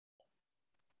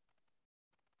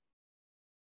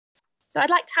So I'd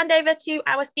like to hand over to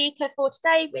our speaker for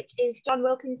today, which is John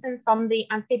Wilkinson from the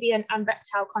Amphibian and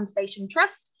Reptile Conservation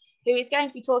Trust, who is going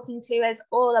to be talking to us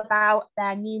all about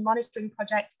their new monitoring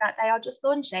project that they are just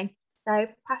launching. So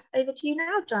pass over to you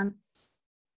now, John.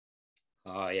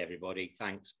 Hi, everybody.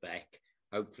 Thanks, Beck.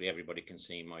 Hopefully everybody can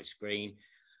see my screen.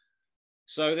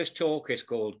 So this talk is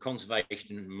called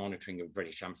Conservation and Monitoring of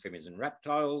British Amphibians and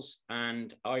Reptiles,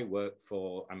 and I work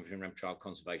for Amphibian and Reptile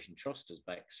Conservation Trust, as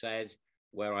Beck said,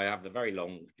 where I have the very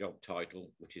long job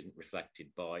title, which isn't reflected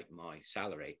by my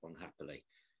salary, unhappily.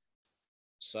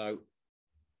 So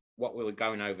what we're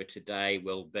going over today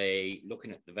will be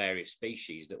looking at the various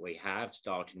species that we have,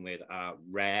 starting with our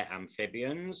rare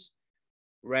amphibians,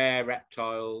 rare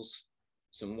reptiles,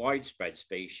 some widespread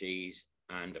species,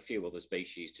 and a few other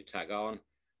species to tag on.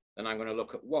 Then I'm going to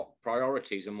look at what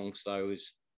priorities amongst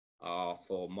those are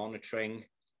for monitoring.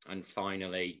 And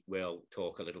finally, we'll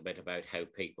talk a little bit about how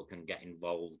people can get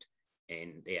involved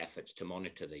in the efforts to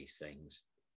monitor these things.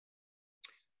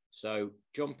 So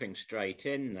jumping straight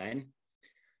in then,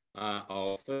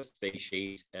 our first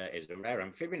species is a rare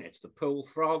amphibian. It's the pool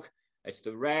frog. It's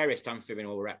the rarest amphibian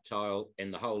or reptile in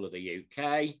the whole of the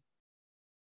UK.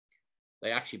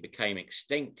 They actually became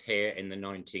extinct here in the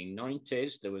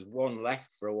 1990s. There was one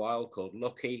left for a while called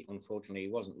Lucky. Unfortunately, he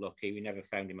wasn't lucky. We never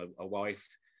found him a wife.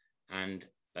 And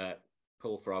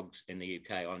pool frogs in the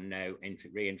UK are now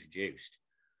reintroduced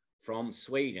from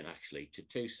Sweden, actually, to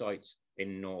two sites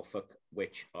in Norfolk,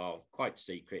 which are quite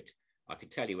secret. I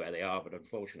could tell you where they are, but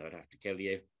unfortunately, I'd have to kill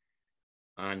you.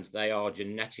 And they are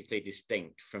genetically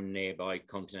distinct from nearby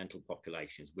continental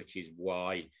populations, which is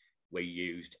why we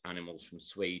used animals from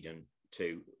Sweden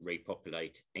to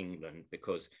repopulate England,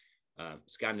 because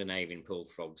Scandinavian pool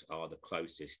frogs are the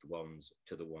closest ones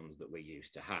to the ones that we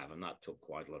used to have, and that took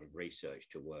quite a lot of research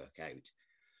to work out.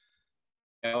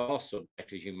 They are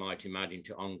subject, as you might imagine,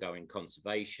 to ongoing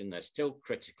conservation. They're still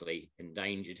critically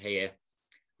endangered here,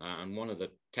 and one of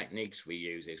the techniques we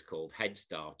use is called head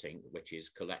starting, which is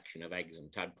collection of eggs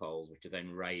and tadpoles, which are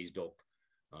then raised up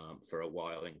for a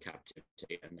while in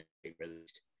captivity and then be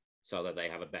released, so that they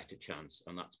have a better chance,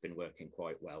 and that's been working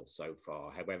quite well so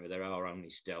far. However, there are only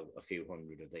still a few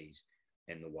hundred of these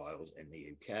in the wild in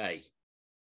the UK.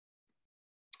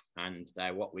 And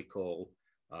they're what we call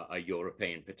a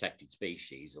European protected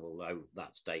species, although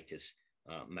that status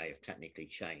may have technically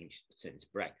changed since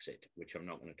Brexit, which I'm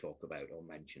not going to talk about or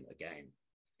mention again.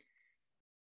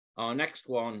 Our next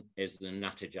one is the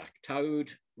natterjack toad,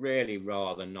 really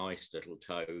rather nice little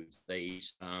toads.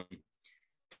 These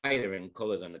paler in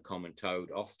colour than the common toad,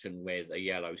 often with a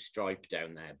yellow stripe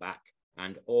down their back,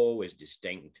 and always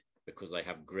distinct because they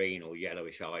have green or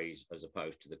yellowish eyes as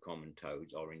opposed to the common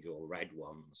toads, orange or red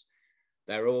ones.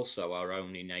 They're also our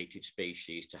only native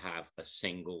species to have a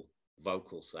single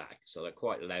vocal sac, so they're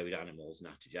quite loud animals,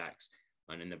 natterjacks,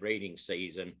 and in the breeding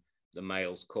season the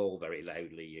males call very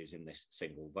loudly using this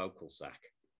single vocal sac.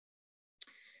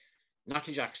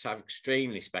 Natterjacks have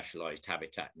extremely specialised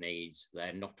habitat needs.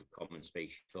 They're not a common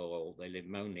species at all. They live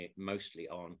mostly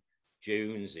on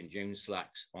dunes, in dune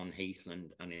slacks, on heathland,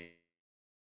 and in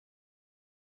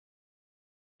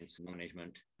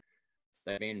management.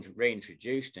 They've been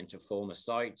reintroduced into former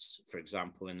sites, for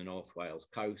example, in the North Wales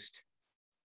coast.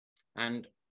 And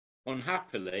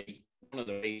unhappily, one of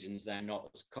the reasons they're not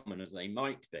as common as they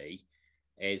might be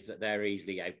is that they're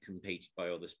easily outcompeted by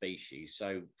other species.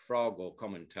 So frog or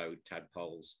common toad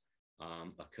tadpoles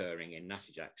occurring in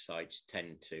natterjack sites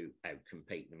tend to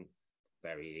outcompete them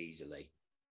very easily.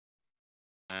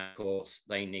 And of course,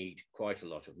 they need quite a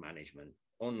lot of management.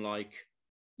 Unlike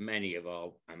many of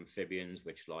our amphibians,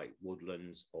 which like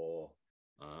woodlands or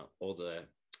other,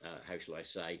 how shall I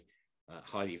say,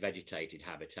 highly vegetated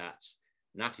habitats,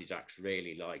 natterjacks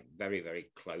really like very, very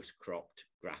close cropped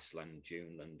grassland,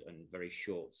 duneland, and very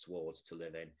short swards to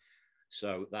live in.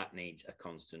 So that needs a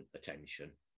constant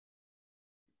attention.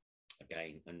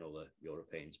 Again, another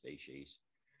European species.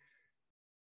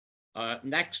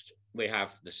 Next, we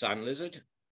have the sand lizard,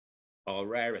 our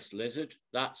rarest lizard.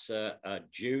 That's a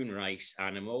dune race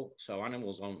animal. So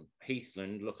animals on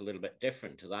heathland look a little bit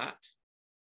different to that.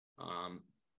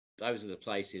 Those are the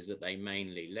places that they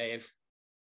mainly live.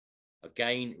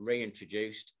 Again,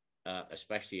 reintroduced,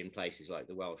 especially in places like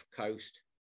the Welsh coast.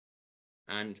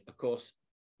 And of course,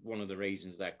 one of the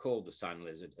reasons they're called the sand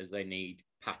lizard is they need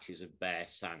patches of bare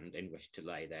sand in which to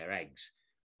lay their eggs.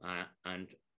 And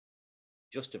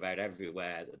just about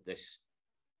everywhere that this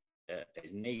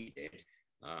is needed,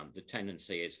 the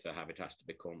tendency is for habitats to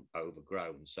become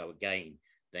overgrown. So again,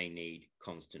 they need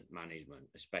constant management,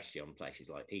 especially on places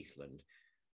like heathland.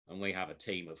 And we have a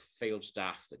team of field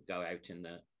staff that go out in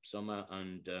the summer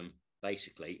and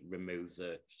basically remove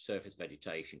the surface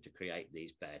vegetation to create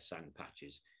these bare sand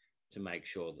patches to make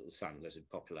sure that the sand lizard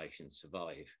populations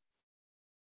survive.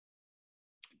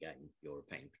 Again,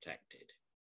 European protected.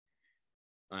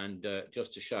 And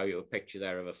just to show you a picture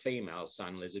there of a female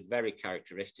sand lizard, very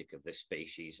characteristic of this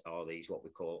species are these what we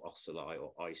call ocelli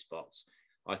or eye spots.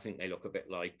 I think they look a bit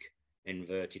like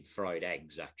inverted fried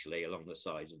eggs actually along the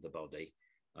sides of the body.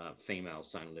 Female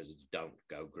sand lizards don't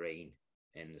go green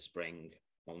in the spring,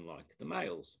 unlike the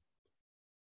males.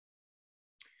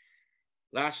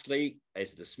 Lastly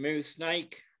is the smooth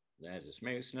snake. There's a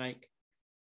smooth snake.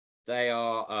 They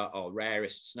are our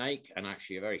rarest snake, and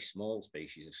actually a very small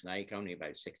species of snake, only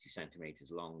about 60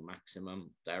 centimeters long maximum.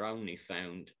 They're only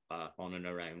found on and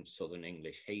around southern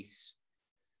English heaths.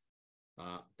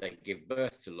 They give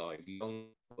birth to live young,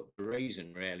 but the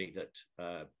reason really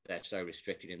that they're so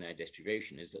restricted in their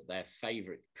distribution is that their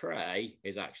favorite prey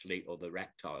is actually other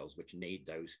reptiles, which need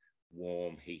those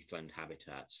warm heathland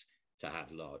habitats to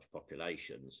have large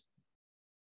populations.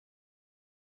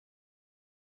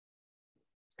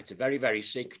 It's a very, very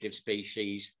secretive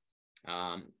species,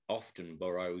 often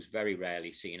burrows, very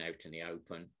rarely seen out in the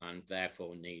open, and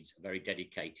therefore needs a very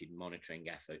dedicated monitoring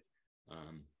effort.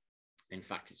 In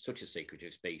fact, it's such a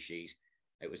secretive species,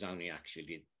 it was only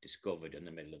actually discovered in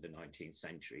the middle of the 19th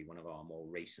century, one of our more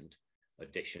recent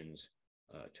additions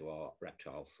to our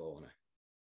reptile fauna,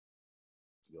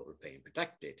 European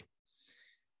protected.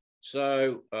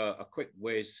 So a quick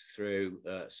whiz through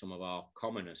some of our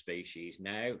commoner species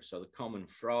now. So the common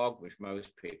frog, which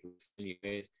most people are familiar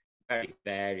with, very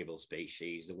variable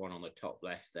species. The one on the top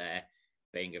left there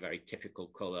being a very typical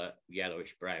colour,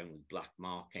 yellowish brown with black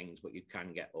markings, but you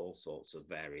can get all sorts of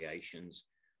variations,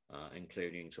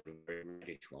 including sort of very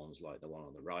reddish ones like the one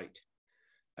on the right.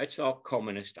 It's our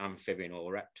commonest amphibian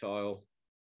or reptile.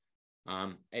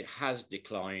 It has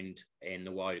declined in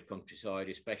the wider countryside,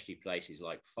 especially places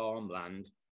like farmland,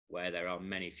 where there are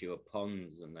many fewer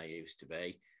ponds than there used to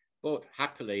be. But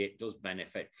happily, it does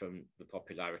benefit from the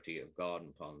popularity of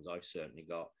garden ponds. I've certainly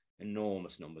got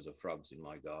enormous numbers of frogs in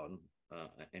my garden,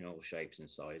 in all shapes and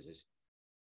sizes.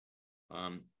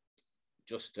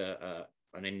 Just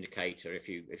an indicator, if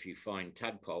you find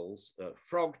tadpoles,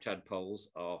 frog tadpoles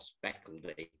are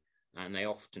speckledy, and they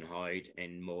often hide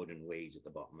in mud and weeds at the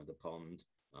bottom of the pond.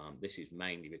 This is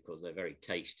mainly because they're very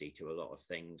tasty to a lot of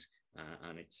things,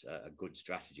 and it's a good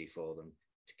strategy for them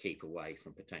to keep away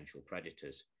from potential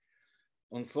predators.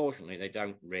 Unfortunately, they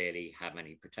don't really have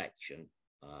any protection.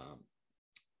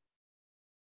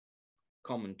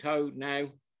 Common toad now,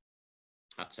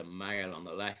 that's a male on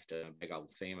the left and a big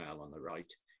old female on the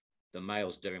right. The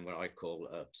male's doing what I call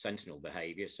sentinel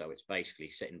behavior, so it's basically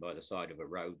sitting by the side of a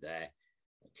road there,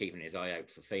 keeping his eye out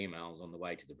for females on the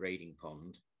way to the breeding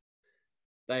pond.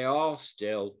 They are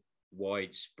still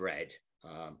widespread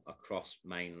across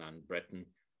mainland Britain,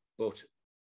 but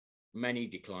many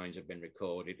declines have been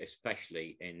recorded,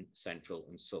 especially in central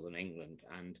and southern England.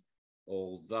 And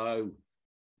although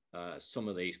some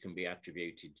of these can be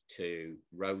attributed to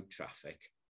road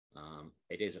traffic,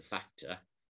 it is a factor,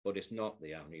 but it's not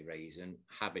the only reason.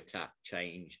 Habitat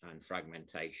change and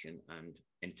fragmentation and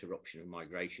interruption of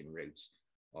migration routes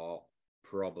are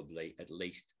probably at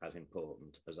least as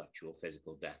important as actual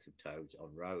physical death of toads on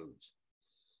roads.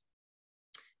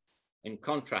 In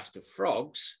contrast to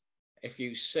frogs, if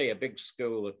you see a big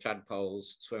school of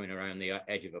tadpoles swimming around the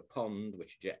edge of a pond,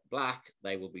 which are jet black,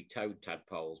 they will be toad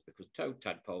tadpoles, because toad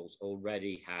tadpoles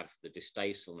already have the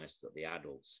distastefulness that the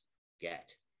adults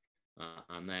get,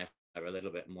 and therefore they're a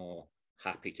little bit more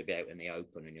happy to be out in the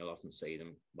open, and you'll often see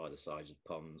them by the sides of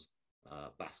ponds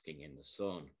basking in the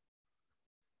sun.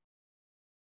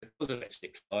 Because of its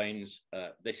declines,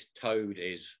 this toad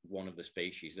is one of the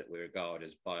species that we regard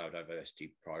as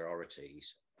biodiversity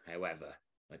priorities. However,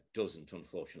 it doesn't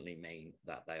unfortunately mean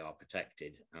that they are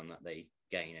protected and that they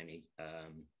gain any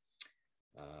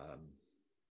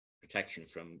protection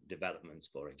from developments,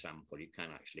 for example. You can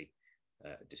actually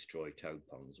destroy toad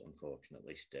ponds,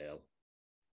 unfortunately, still.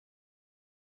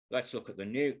 Let's look at the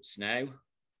newts now.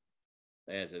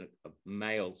 There's a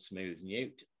male smooth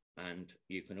newt, and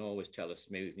you can always tell a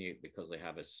smooth newt because they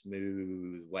have a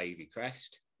smooth, wavy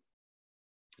crest.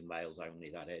 Males only,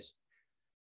 that is.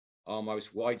 Our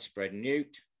most widespread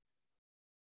newt,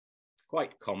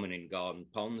 quite common in garden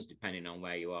ponds, depending on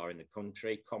where you are in the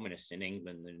country, commonest in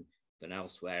England than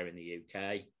elsewhere in the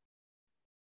UK.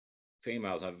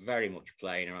 Females are very much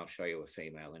plain, and I'll show you a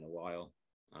female in a while,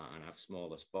 and have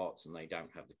smaller spots, and they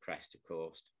don't have the crest, of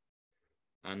course.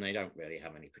 And they don't really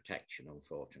have any protection,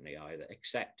 unfortunately, either,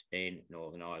 except in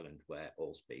Northern Ireland, where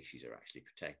all species are actually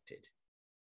protected.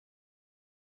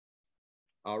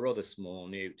 Our other small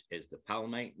newt is the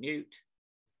palmate newt.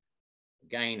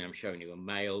 Again, I'm showing you a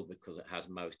male because it has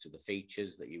most of the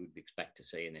features that you would expect to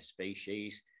see in this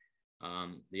species.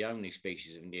 The only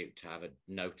species of newt to have a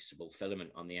noticeable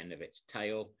filament on the end of its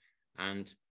tail,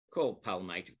 and called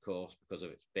palmate, of course, because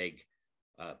of its big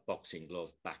boxing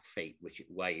glove back feet, which it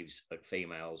waves at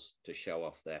females to show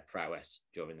off their prowess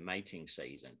during the mating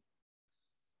season.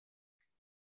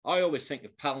 I always think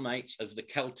of palmates as the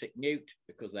Celtic newt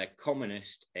because they're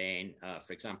commonest in,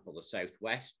 for example, the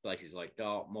southwest, places like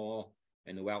Dartmoor,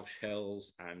 in the Welsh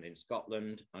Hills and in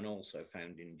Scotland, and also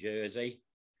found in Jersey.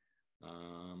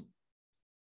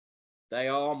 They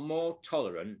are more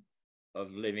tolerant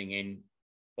of living in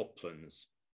uplands,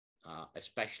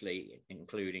 especially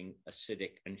including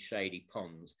acidic and shady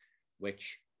ponds,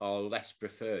 which are less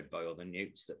preferred by other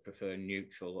newts that prefer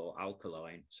neutral or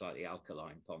alkaline, slightly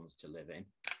alkaline ponds to live in.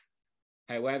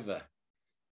 However,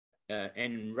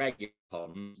 in regular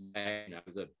ponds,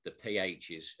 the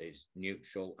pH is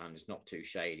neutral and it's not too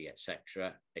shady,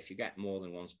 etc. If you get more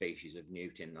than one species of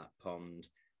newt in that pond,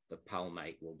 the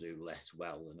palmate will do less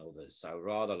well than others. So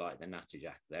rather like the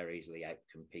natterjack, they're easily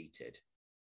outcompeted.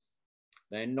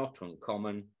 They're not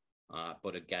uncommon,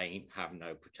 but again, have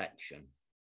no protection.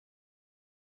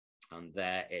 And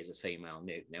there is a female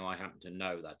newt. Now, I happen to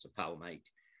know that's a palmate,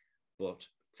 but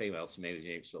female smooth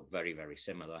newts look very, very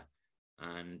similar.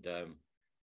 And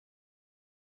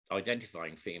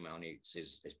identifying female newts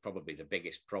is probably the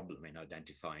biggest problem in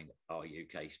identifying our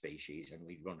UK species. And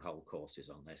we run whole courses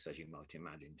on this, as you might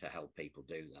imagine, to help people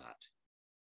do that.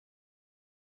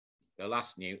 The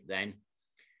last newt then,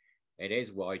 it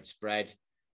is widespread.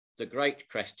 The great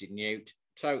crested newt,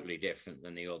 totally different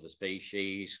than the other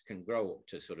species, can grow up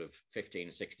to sort of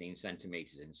 15, 16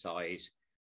 centimeters in size,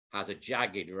 has a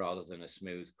jagged rather than a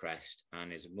smooth crest,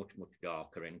 and is much, much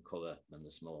darker in colour than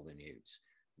the smaller newts,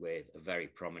 with a very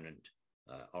prominent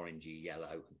orangey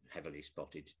yellow, heavily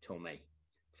spotted tummy.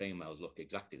 Females look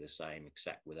exactly the same,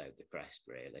 except without the crest,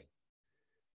 really.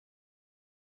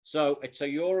 So it's a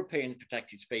European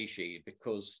protected species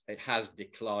because it has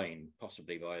declined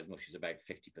possibly by as much as about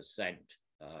 50%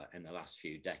 in the last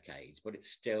few decades, but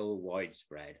it's still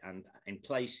widespread and in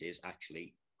places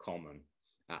actually common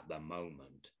at the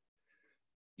moment.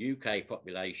 UK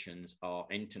populations are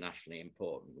internationally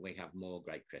important. We have more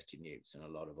great crested newts than a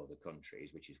lot of other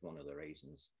countries, which is one of the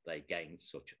reasons they gained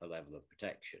such a level of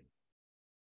protection.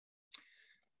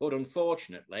 But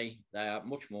unfortunately, they are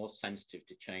much more sensitive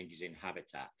to changes in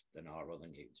habitat than our other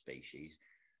newt species.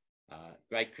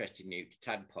 Great crested newt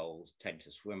tadpoles tend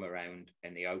to swim around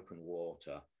in the open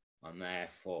water and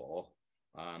therefore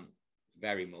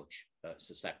very much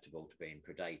susceptible to being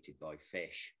predated by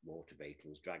fish, water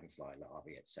beetles, dragonfly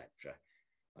larvae, etc.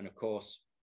 And of course,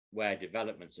 where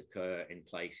developments occur in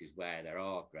places where there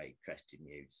are great crested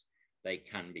newts, they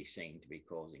can be seen to be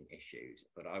causing issues.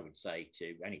 But I would say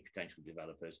to any potential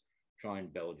developers, try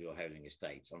and build your howling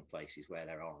estates on places where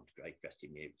there aren't great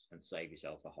crested newts and save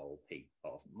yourself a whole heap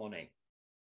of money.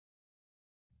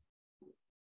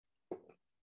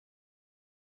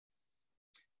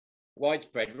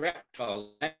 Widespread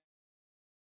reptiles.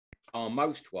 Our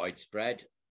most widespread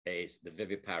is the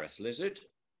viviparous lizard.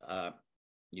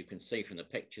 You can see from the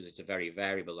pictures it's a very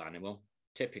variable animal,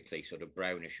 typically sort of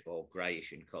brownish or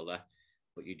greyish in colour,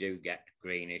 but you do get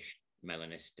greenish,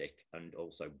 melanistic and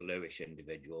also bluish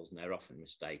individuals, and they're often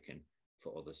mistaken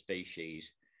for other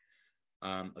species.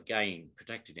 Again,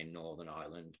 protected in Northern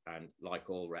Ireland, and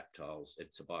like all reptiles,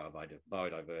 it's a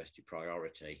biodiversity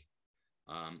priority.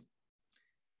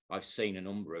 I've seen a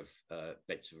number of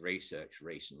bits of research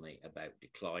recently about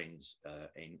declines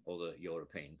in other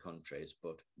European countries,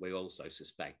 but we also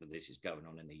suspect that this is going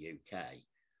on in the UK.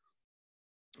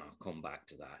 I'll come back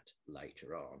to that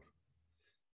later on.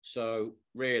 So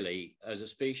really, as a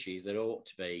species that ought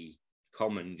to be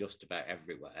common just about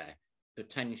everywhere,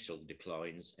 potential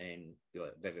declines in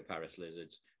viviparous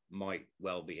lizards might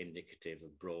well be indicative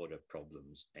of broader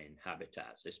problems in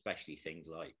habitats, especially things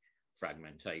like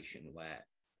fragmentation, where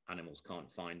animals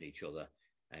can't find each other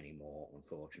anymore,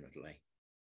 unfortunately.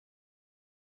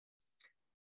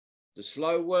 The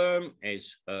slow worm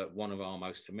is one of our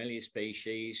most familiar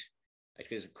species. It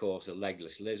is, of course, a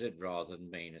legless lizard rather than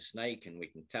being a snake, and we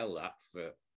can tell that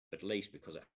for at least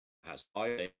because it has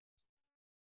eyelids.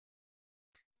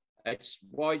 It's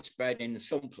widespread in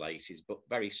some places, but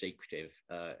very secretive.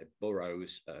 It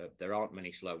burrows. There aren't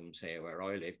many slow worms here where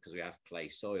I live because we have clay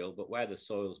soil, but where the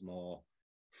soil's more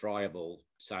friable,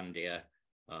 sandier,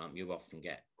 you often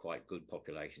get quite good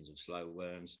populations of slow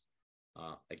worms.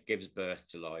 It gives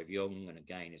birth to live young and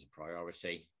again is a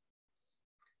priority.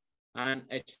 And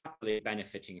it's happily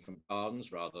benefiting from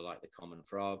gardens, rather like the common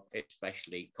frog,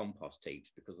 especially compost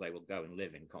heaps, because they will go and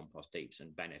live in compost heaps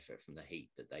and benefit from the heat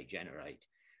that they generate.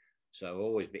 So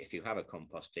always, if you have a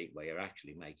compost heap where you're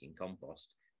actually making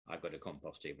compost, I've got a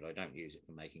compost heap, but I don't use it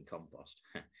for making compost.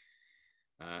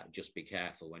 Just be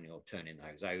careful when you're turning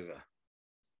those over.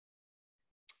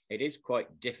 It is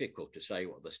quite difficult to say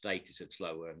what the status of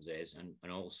slowworms is,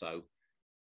 and also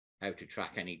how to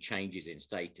track any changes in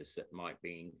status that might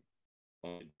be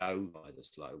undergo by the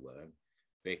slowworm,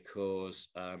 because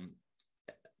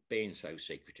being so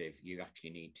secretive, you actually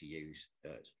need to use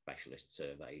specialist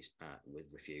surveys with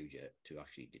Refugia to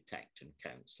actually detect and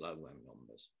count slowworm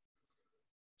numbers.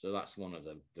 So that's one of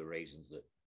the reasons that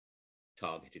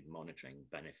targeted monitoring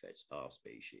benefits our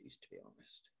species, to be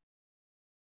honest.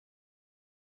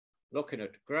 Looking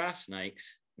at grass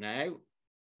snakes now,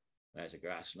 there's a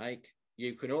grass snake.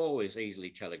 You can always easily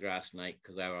tell a grass snake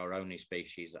because they're our only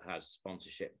species that has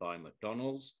sponsorship by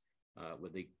McDonald's,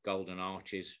 with the golden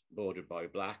arches bordered by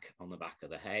black on the back of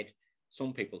the head.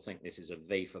 Some people think this is a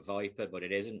V for viper, but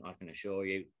it isn't. I can assure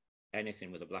you,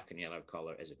 anything with a black and yellow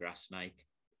collar is a grass snake.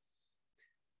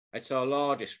 It's our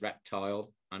largest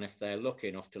reptile, and if they're lucky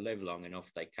enough to live long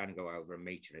enough, they can go over 1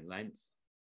 meter in length.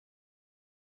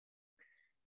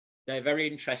 They're very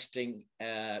interesting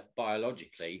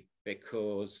biologically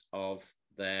because of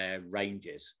their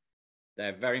ranges.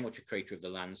 They're very much a creature of the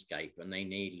landscape, and they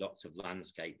need lots of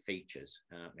landscape features,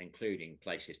 including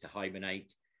places to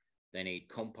hibernate. They need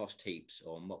compost heaps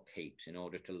or muck heaps in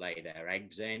order to lay their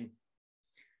eggs in.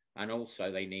 And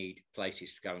also they need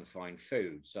places to go and find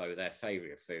food. So their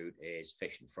favorite food is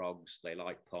fish and frogs. They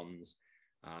like ponds.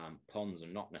 Ponds are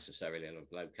not necessarily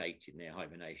located near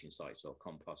hibernation sites or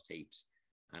compost heaps.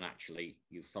 And actually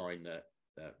you find that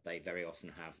they very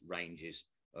often have ranges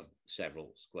of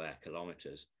several square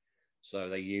kilometers. So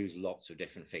they use lots of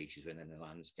different features within the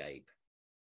landscape.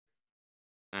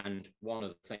 And one of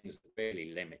the things that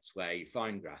really limits where you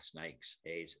find grass snakes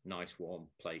is nice warm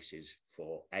places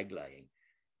for egg laying.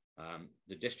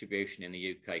 The distribution in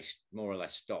the UK more or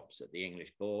less stops at the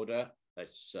English border.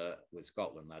 That's with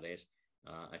Scotland, that is.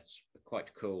 It's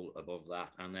quite cool above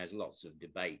that, and there's lots of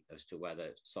debate as to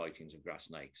whether sightings of grass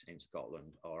snakes in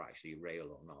Scotland are actually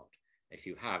real or not. If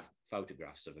you have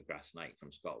photographs of a grass snake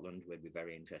from Scotland, we'd be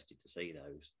very interested to see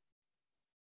those.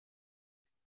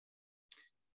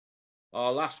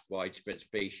 Our last widespread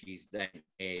species then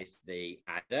is the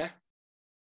adder.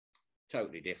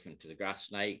 Totally different to the grass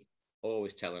snake.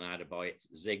 Always tell an adder by its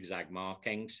zigzag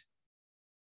markings.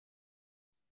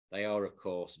 They are, of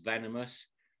course, venomous,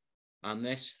 and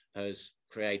this has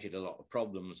created a lot of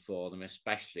problems for them,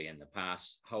 especially in the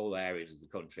past. Whole areas of the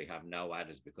country have no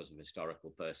adders because of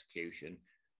historical persecution,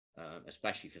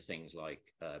 especially for things like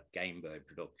game bird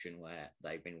production, where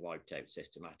they've been wiped out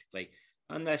systematically,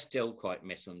 and they're still quite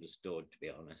misunderstood, to be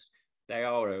honest. They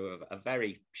are a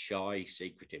very shy,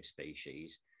 secretive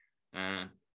species, and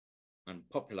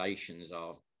populations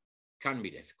can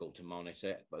be difficult to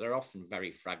monitor, but they're often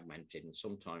very fragmented and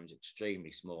sometimes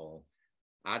extremely small.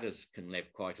 Adders can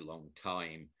live quite a long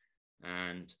time,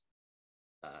 and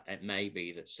it may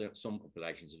be that some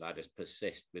populations of adders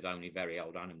persist with only very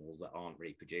old animals that aren't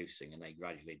reproducing, and they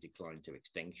gradually decline to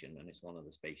extinction, and it's one of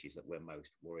the species that we're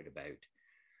most worried about.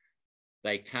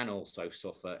 They can also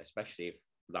suffer, especially if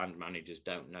land managers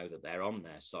don't know that they're on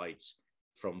their sites,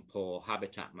 from poor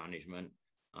habitat management.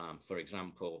 For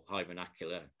example,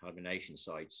 hibernation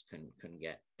sites can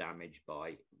get damaged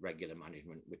by regular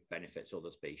management, which benefits other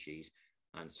species.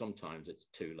 And sometimes it's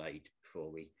too late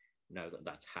before we know that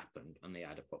that's happened, and the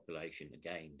adder population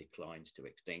again declines to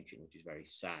extinction, which is very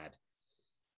sad.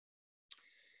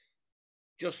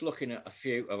 Just looking at a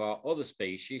few of our other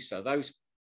species. So those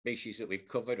species that we've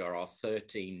covered are our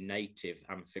 13 native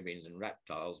amphibians and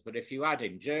reptiles. But if you add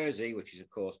in Jersey, which is of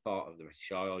course part of the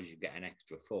British Isles, you get an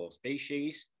extra 4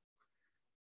 species,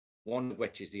 one of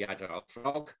which is the adult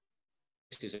frog.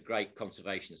 This is a great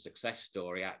conservation success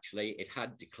story, actually. It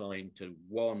had declined to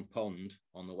 1 pond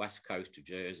on the west coast of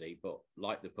Jersey, but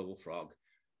like the bullfrog,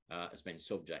 has been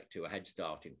subject to a head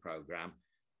starting programme.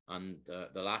 And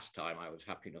the last time I was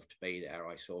happy enough to be there,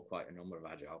 I saw quite a number of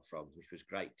adult frogs, which was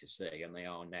great to see. And they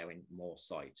are now in more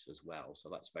sites as well. So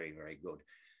that's very, very good.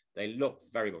 They look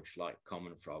very much like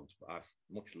common frogs, but have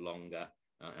much longer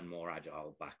and more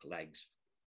agile back legs.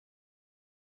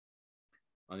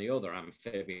 And the other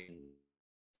amphibian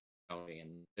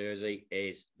in Jersey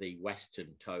is the western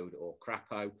toad, or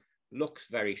crapo. Looks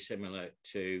very similar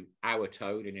to our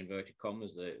toad, in inverted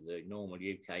commas, the normal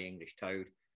UK English toad.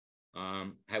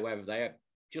 However, they are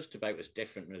just about as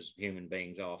different as human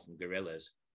beings are from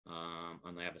gorillas.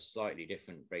 and they have a slightly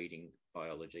different breeding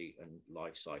biology and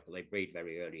life cycle. They breed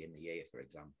very early in the year, for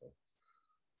example.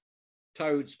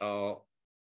 Toads are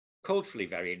culturally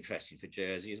very interesting for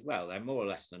Jersey as well. They're more or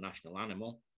less the national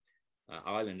animal.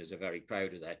 Islanders are very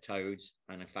proud of their toads,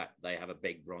 and in fact, they have a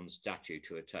big bronze statue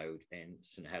to a toad in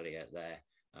St Helier there,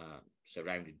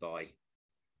 surrounded by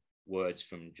words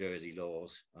from Jersey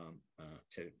laws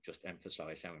to just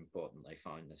emphasise how important they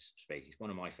find this species. One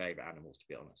of my favourite animals, to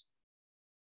be honest.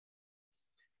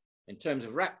 In terms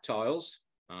of reptiles,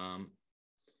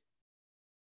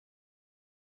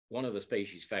 one of the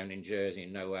species found in Jersey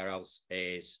and nowhere else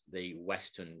is the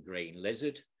western green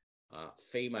lizard.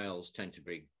 Females tend to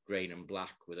be green and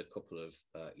black with a couple of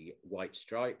white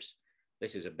stripes.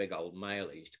 This is a big old male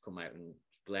that used to come out and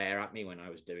glare at me when I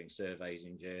was doing surveys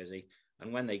in Jersey.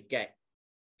 And when they get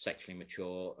sexually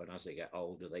mature and as they get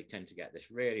older, they tend to get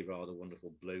this really rather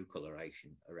wonderful blue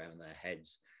coloration around their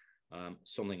heads.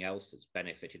 Something else that's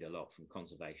benefited a lot from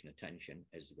conservation attention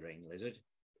is the green lizard.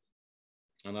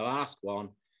 And the last one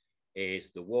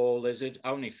is the wall lizard,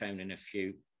 only found in a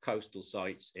few coastal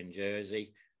sites in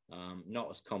Jersey, not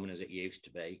as common as it used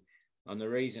to be. And the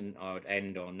reason I would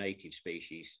end on native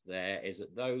species there is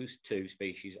that those two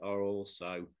species are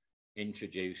also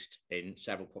introduced in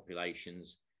several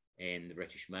populations in the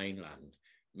British mainland,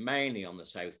 mainly on the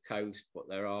south coast, but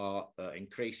there are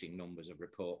increasing numbers of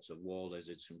reports of wall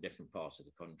lizards from different parts of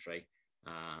the country,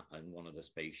 and one of the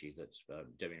species that's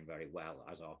doing very well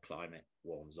as our climate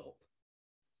warms up.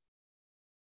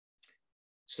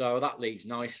 So that leads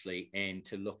nicely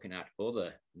into looking at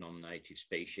other non-native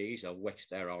species, of which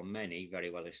there are many very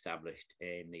well established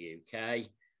in the UK.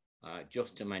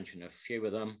 Just to mention a few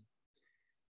of them,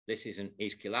 this is an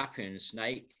Aesculapian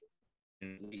snake,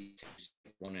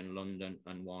 one in London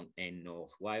and one in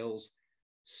North Wales.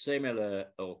 Similar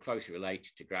or closely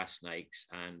related to grass snakes,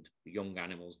 and young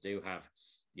animals do have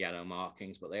yellow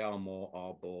markings, but they are more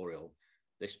arboreal.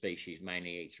 This species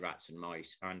mainly eats rats and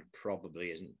mice and probably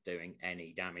isn't doing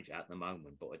any damage at the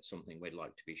moment, but it's something we'd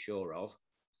like to be sure of.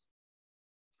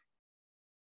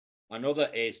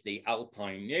 Another is the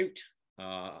alpine newt,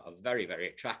 a very, very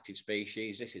attractive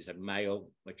species. This is a male,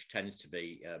 which tends to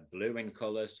be blue in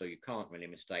colour, so you can't really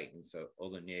mistake them for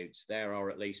other newts. There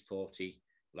are at least 40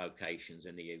 locations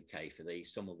in the UK for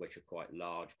these, some of which are quite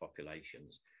large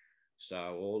populations.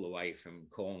 So all the way from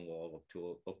Cornwall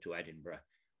up to Edinburgh,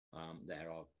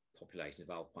 there are populations of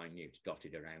alpine newts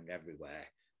dotted around everywhere.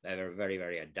 They're a very,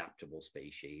 very adaptable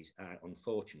species, and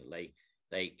unfortunately,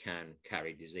 they can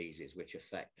carry diseases which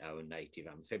affect our native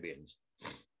amphibians.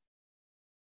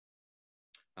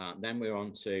 Then we're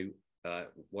on to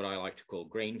what I like to call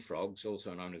green frogs,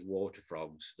 also known as water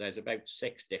frogs. There's about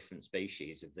 6 different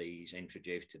species of these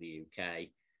introduced to the UK.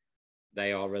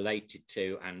 They are related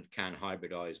to and can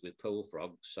hybridize with pool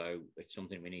frogs, so it's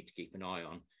something we need to keep an eye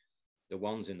on. The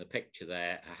ones in the picture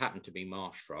there happen to be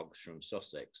marsh frogs from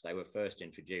Sussex. They were first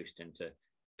introduced into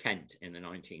Kent in the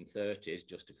 1930s,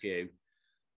 just a few,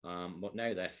 but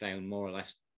now they're found more or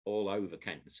less all over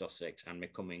Kent and Sussex and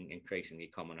becoming increasingly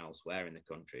common elsewhere in the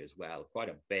country as well. Quite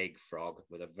a big frog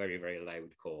with a very, very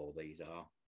loud call, these are.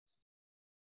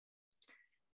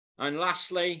 And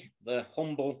lastly, the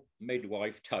humble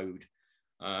midwife toad,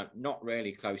 not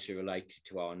really closely related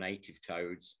to our native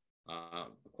toads.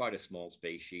 Quite a small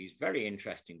species, very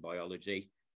interesting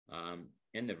biology.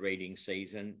 In the breeding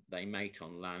season, they mate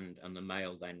on land, and the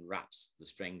male then wraps the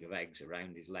string of eggs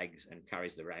around his legs and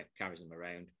carries them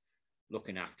around,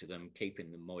 looking after them,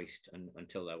 keeping them moist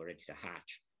until they're ready to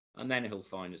hatch. And then he'll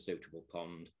find a suitable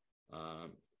pond,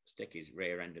 stick his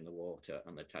rear end in the water,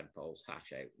 and the tadpoles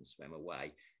hatch out and swim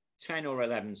away. 10 or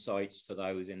 11 sites for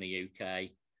those in the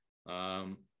UK,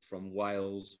 from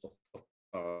Wales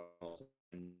up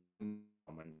in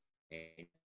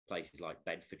places like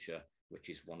Bedfordshire, which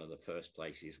is one of the first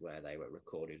places where they were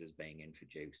recorded as being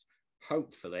introduced.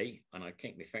 Hopefully, and I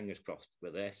keep my fingers crossed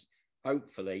for this,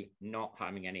 hopefully not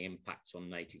having any impacts on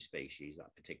native species.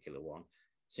 That particular one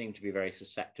seemed to be very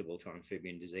susceptible to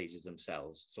amphibian diseases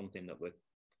themselves, something that we're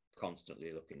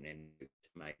constantly looking into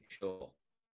to make sure.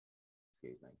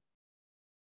 Excuse me.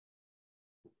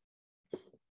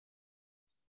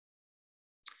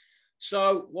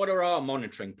 So what are our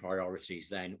monitoring priorities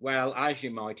then? Well, as you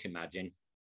might imagine,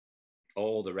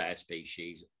 all the rare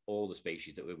species, all the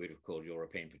species that we would have called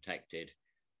European protected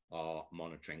are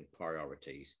monitoring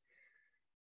priorities.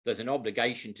 There's an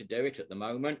obligation to do it at the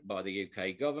moment by the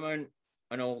UK government,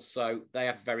 and also they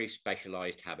have very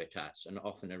specialised habitats and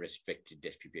often a restricted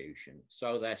distribution.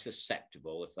 So they're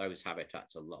susceptible if those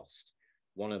habitats are lost.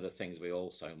 One of the things we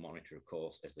also monitor, of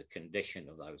course, is the condition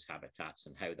of those habitats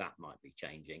and how that might be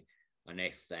changing. and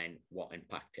if, then what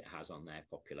impact it has on their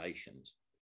populations.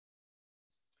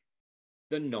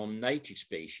 The non-native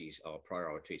species are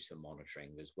priorities for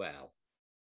monitoring as well.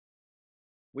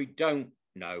 We don't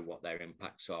know what their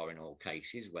impacts are in all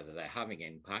cases, whether they're having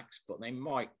impacts, but they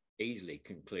might easily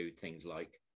conclude things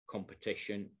like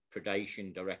competition,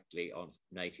 predation directly on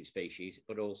native species,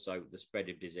 but also the spread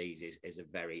of diseases is a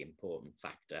very important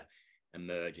factor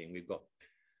emerging. We've got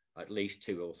at least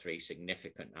 2 or 3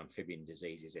 significant amphibian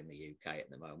diseases in the UK at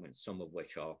the moment, some of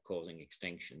which are causing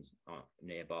extinctions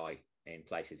nearby in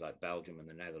places like Belgium and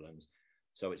the Netherlands.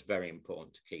 So it's very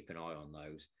important to keep an eye on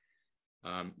those.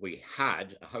 We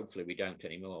had, hopefully we don't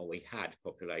anymore, we had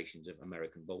populations of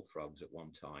American bullfrogs at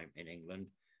one time in England,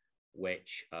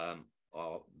 which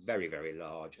are very, very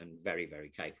large and very, very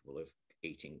capable of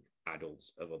eating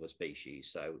adults of other species.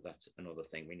 So that's another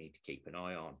thing we need to keep an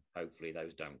eye on. Hopefully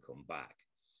those don't come back.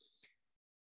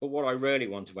 But what I really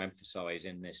want to emphasize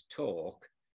in this talk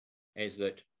is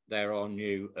that there are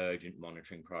new urgent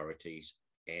monitoring priorities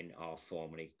in our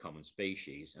formerly common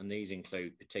species. And these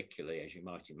include particularly, as you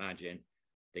might imagine,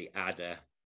 the adder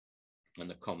and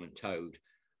the common toad.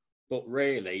 But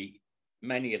really,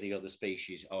 many of the other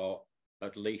species are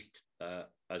at least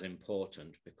as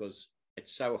important, because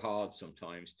it's so hard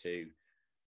sometimes to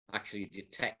actually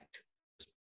detect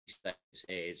what this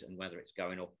is and whether it's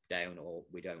going up, down, or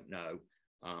we don't know.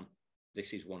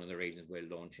 This is one of the reasons we're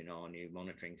launching our new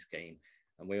monitoring scheme.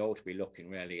 And we ought to be looking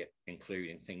really at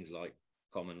including things like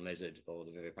common lizard or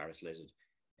the viviparous lizard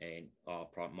in our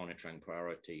monitoring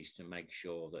priorities to make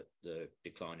sure that the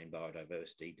decline in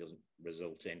biodiversity doesn't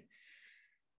result in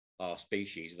our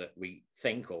species that we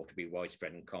think ought to be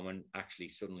widespread and common actually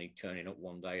suddenly turning up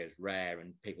one day as rare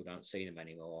and people don't see them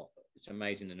anymore. It's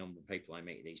amazing the number of people I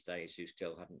meet these days who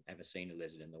still haven't ever seen a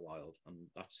lizard in the wild, and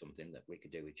that's something that we could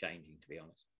do with changing, to be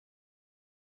honest.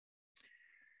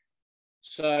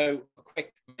 So a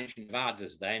quick mention of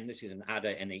adders then. This is an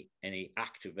adder in the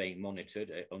act of being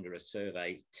monitored under a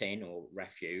survey tin or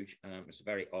refuge. It's a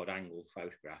very odd angle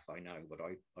photograph, I know, but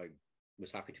I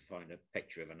was happy to find a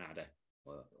picture of an adder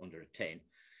under a tin.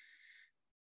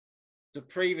 The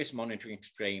previous monitoring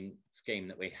scheme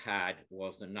that we had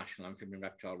was the National Amphibian and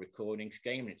Reptile Recording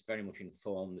Scheme, and it's very much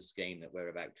informed the scheme that we're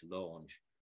about to launch.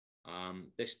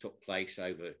 This took place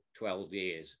over 12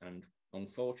 years, and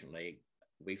unfortunately,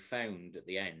 we found at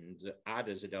the end that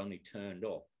adders had only turned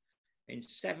up in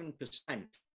 7%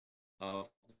 of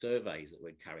the surveys that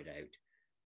we'd carried out.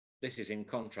 This is in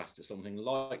contrast to something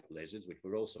like lizards, which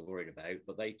we're also worried about,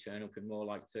 but they turn up in more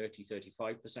like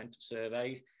 30–35% of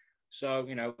surveys. So,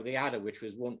 you know, the adder, which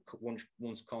was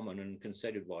once common and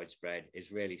considered widespread,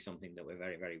 is really something that we're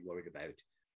very, very worried about,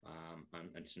 and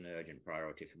it's an urgent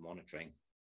priority for monitoring.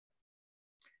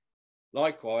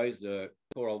 Likewise, the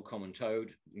poor old common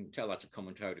toad, you can tell that's a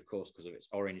common toad, of course, because of its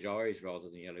orange eyes rather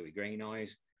than yellowy green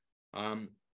eyes.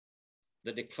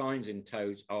 The declines in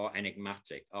toads are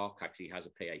enigmatic. ARC actually has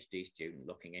a PhD student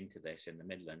looking into this in the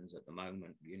Midlands at the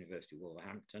moment, University of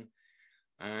Wolverhampton.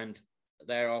 And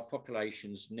there are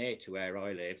populations near to where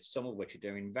I live, some of which are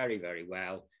doing very, very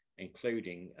well,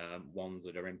 including ones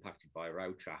that are impacted by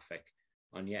road traffic.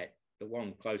 And yet the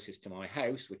one closest to my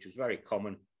house, which was very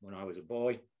common when I was a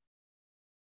boy,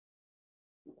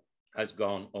 has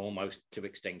gone almost to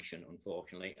extinction,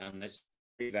 unfortunately. And it's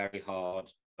very, very hard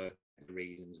to the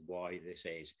reasons why this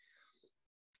is.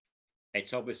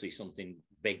 It's obviously something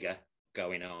bigger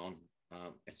going on.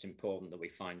 It's important that we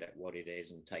find out what it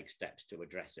is and take steps to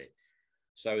address it.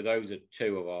 So those are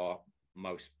 2 of our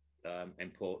most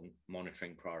important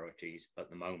monitoring priorities at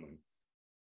the moment.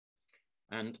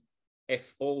 And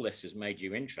if all this has made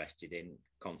you interested in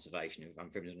conservation of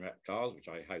amphibians and reptiles, which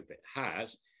I hope it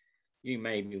has, you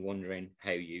may be wondering how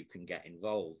you can get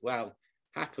involved. Well,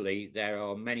 happily, there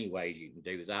are many ways you can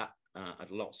do that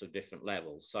at lots of different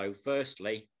levels. So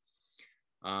firstly,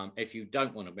 if you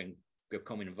don't want to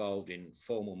become involved in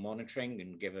formal monitoring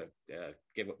and give up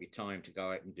your time to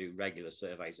go out and do regular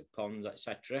surveys of ponds,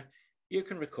 etc., you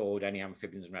can record any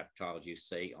amphibians and reptiles you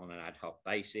see on an ad hoc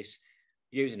basis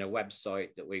using a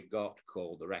website that we've got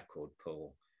called the Record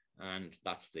Pool. And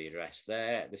that's the address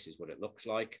there. This is what it looks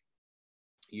like.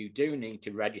 You do need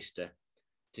to register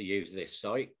to use this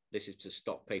site. This is to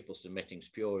stop people submitting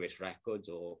spurious records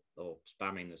or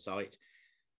spamming the site.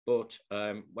 But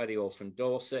whether you're from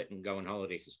Dorset and go on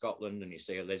holiday to Scotland and you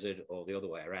see a lizard, or the other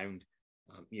way around,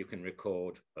 you can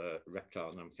record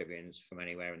reptiles and amphibians from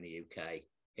anywhere in the UK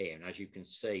here. And as you can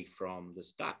see from the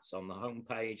stats on the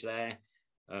homepage there,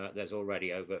 there's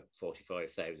already over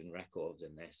 45,000 records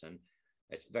in this. And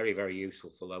it's very, very useful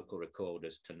for local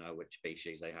recorders to know which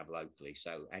species they have locally.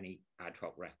 So any ad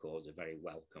hoc records are very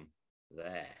welcome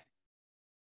there.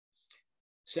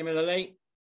 Similarly,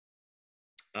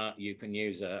 you can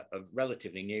use a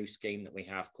relatively new scheme that we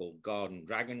have called Garden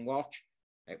Dragon Watch.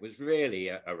 It was really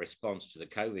a response to the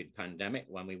COVID pandemic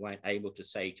when we weren't able to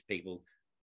say to people,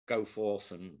 go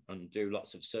forth and do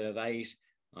lots of surveys.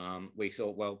 We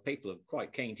thought, well, people are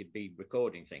quite keen to be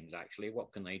recording things, actually.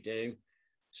 What can they do?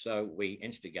 So we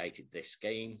instigated this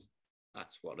scheme.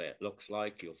 That's what it looks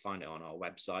like. You'll find it on our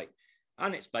website.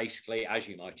 And it's basically, as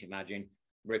you might imagine,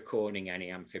 recording any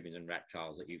amphibians and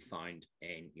reptiles that you find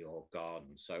in your garden.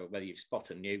 So whether you spot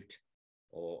a newt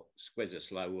or squiz a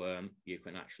slow worm, you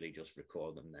can actually just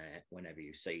record them there whenever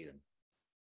you see them.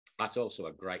 That's also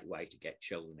a great way to get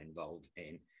children involved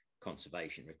in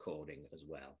conservation recording as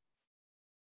well.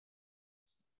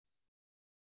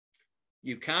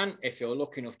 You can, if you're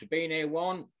lucky enough to be near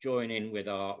one, join in with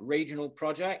our regional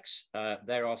projects.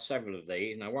 There are several of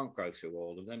these, and I won't go through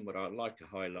all of them, but I'd like to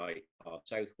highlight our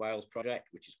South Wales project,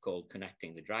 which is called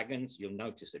Connecting the Dragons. You'll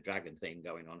notice a dragon theme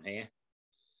going on here.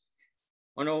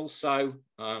 And also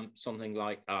something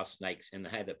like our Snakes in the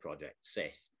Heather project,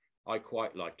 SIF. I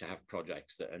quite like to have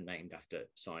projects that are named after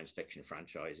science fiction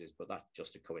franchises, but that's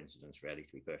just a coincidence, really,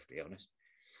 to be perfectly honest.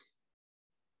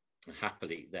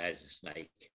 Happily, there's a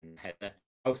Snake and Heather.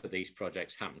 Both of these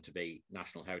projects happen to be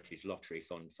National Heritage Lottery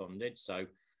Fund funded, so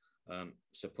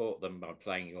support them by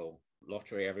playing your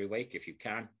lottery every week if you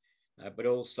can, but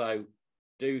also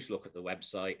do look at the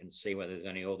website and see whether there's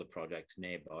any other projects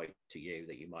nearby to you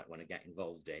that you might want to get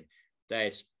involved in.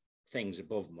 There's things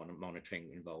above monitoring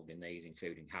involved in these,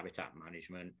 including habitat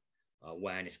management,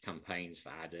 awareness campaigns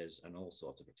for adders, and all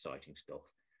sorts of exciting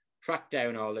stuff. Track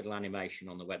down our little animation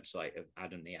on the website of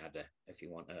Ad and the Adder if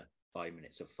you want 5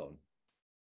 minutes of fun.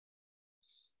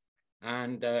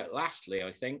 And lastly,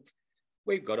 I think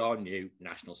we've got our new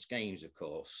national schemes, of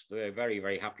course. We're very,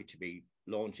 very happy to be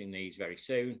launching these very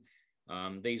soon.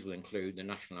 These will include the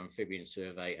National Amphibian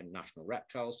Survey and National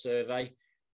Reptile Survey.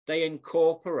 They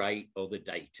incorporate other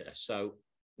data. So,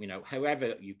 you know,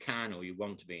 however you can or you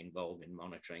want to be involved in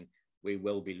monitoring, we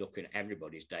will be looking at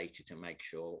everybody's data to make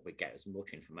sure we get as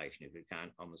much information as we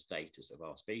can on the status of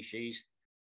our species.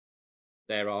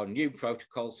 There are new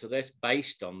protocols for this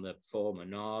based on the former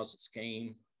NARS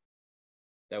scheme.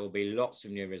 There will be lots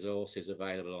of new resources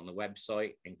available on the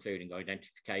website, including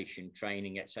identification,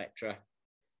 training, etc.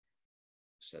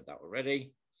 Said that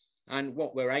already. And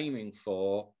what we're aiming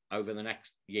for over the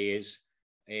next years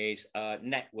is a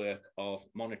network of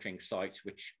monitoring sites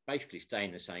which basically stay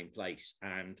in the same place,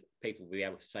 and people will be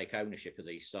able to take ownership of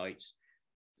these sites,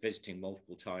 visiting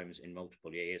multiple times in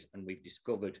multiple years. And we've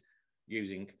discovered,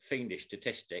 using fiendish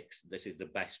statistics, this is the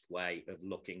best way of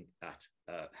looking at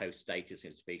how status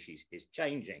in species is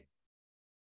changing.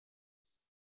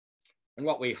 And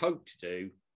what we hope to do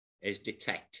is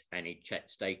detect any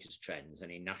status trends,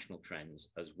 any national trends,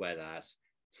 as well as,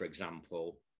 for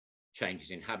example,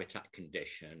 changes in habitat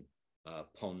condition,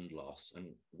 pond loss, and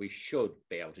we should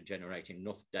be able to generate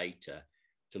enough data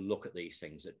to look at these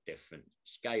things at different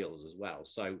scales as well.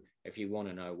 So if you want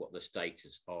to know what the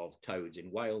status of toads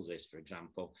in Wales is, for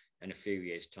example, in a few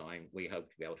years' time, we hope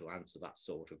to be able to answer that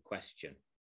sort of question.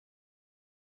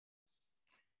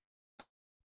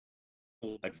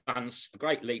 Advance, a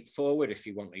great leap forward, if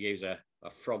you want to use a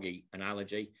froggy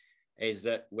analogy, is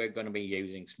that we're going to be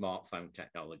using smartphone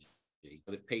technology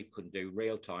so that people can do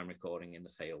real-time recording in the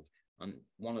field. And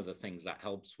one of the things that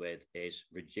helps with is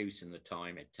reducing the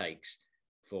time it takes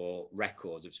for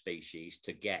records of species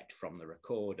to get from the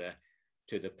recorder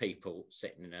to the people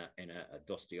sitting in a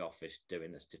dusty office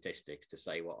doing the statistics to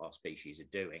say what our species are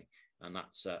doing. And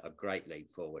that's a great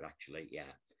leap forward, actually,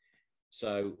 yeah.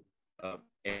 So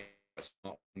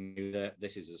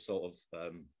this is a sort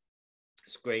of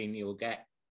screen you'll get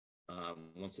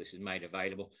once this is made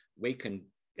available. We can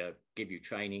give you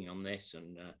training on this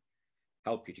and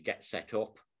help you to get set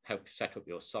up, help set up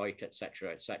your site,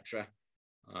 etc., etc.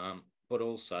 But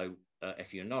also,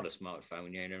 if you're not a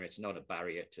smartphone user, it's not a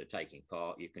barrier to taking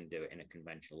part. You can do it in a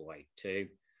conventional way too.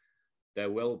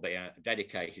 There will be a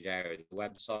dedicated area of the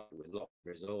website with lots of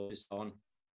resources on.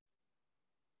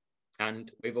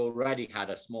 And we've already had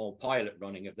a small pilot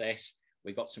running of this.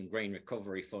 We got some green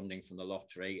recovery funding from the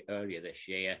lottery earlier this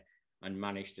year and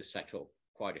managed to set up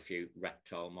quite a few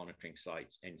reptile monitoring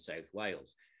sites in South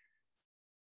Wales.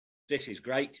 This is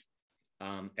great.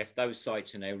 If those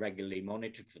sites are now regularly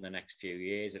monitored for the next few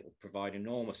years, it will provide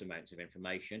enormous amounts of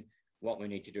information. What we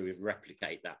need to do is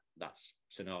replicate that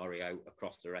scenario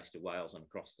across the rest of Wales and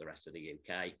across the rest of the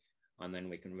UK. And then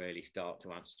we can really start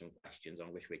to answer some questions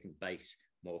on which we can base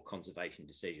more conservation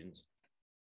decisions.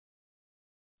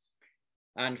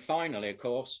 And finally, of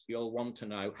course, you'll want to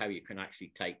know how you can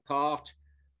actually take part.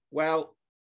 Well,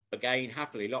 again,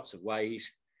 happily, lots of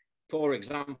ways. For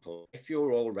example, if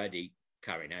you're already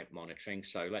carrying out monitoring,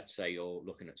 so let's say you're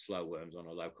looking at slow worms on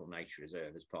a local nature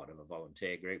reserve as part of a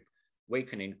volunteer group, we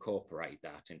can incorporate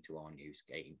that into our new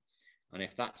scheme. And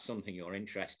if that's something you're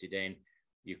interested in,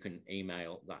 you can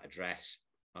email that address.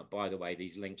 By the way,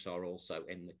 these links are also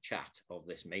in the chat of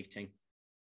this meeting.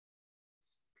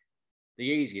 The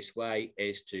easiest way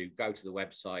is to go to the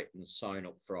website and sign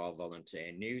up for our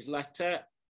volunteer newsletter.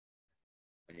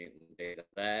 And you can do that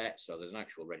there. So there's an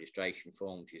actual registration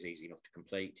form, which is easy enough to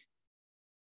complete.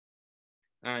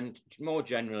 And more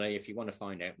generally, if you want to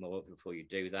find out more before you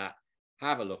do that,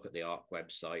 have a look at the ARC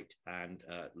website and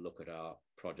look at our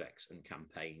projects and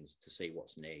campaigns to see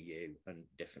what's near you and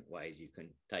different ways you can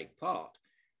take part.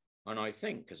 And I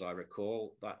think, as I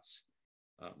recall, that's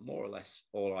more or less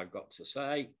all I've got to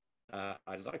say.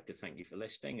 I'd like to thank you for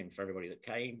listening and for everybody that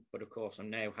came. But of course, I'm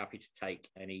now happy to take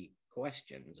any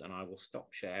questions, and I will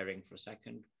stop sharing for a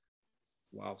second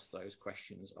whilst those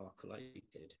questions are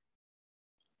collated.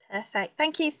 Perfect.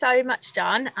 Thank you so much,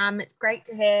 John. It's great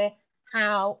to hear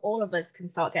how all of us can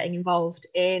start getting involved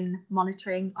in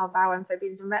monitoring of our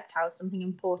amphibians and reptiles, something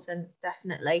important,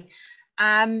 definitely.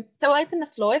 So I'll open the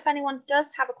floor. If anyone does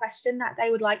have a question that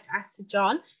they would like to ask to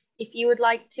John, if you would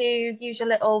like to use your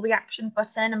little reactions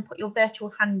button and put your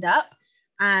virtual hand up,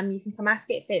 you can come ask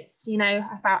it if it's, you know,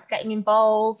 about getting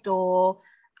involved or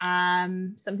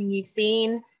something you've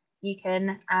seen. You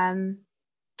can come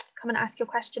and ask your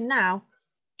question now.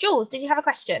 Jules, did you have a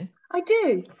question? I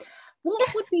do.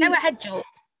 Yes, go ahead, Jules.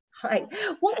 Hi.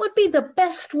 What would be the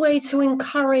best way to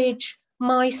encourage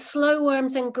my slow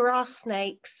worms and grass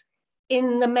snakes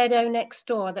in the meadow next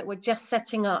door that we're just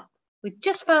setting up? We've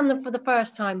just found them for the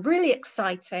first time, really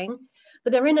exciting,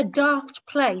 but they're in a daft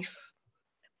place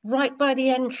right by the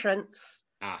entrance.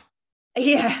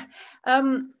 Yeah.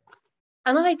 And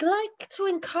I'd like to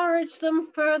encourage them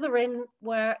further in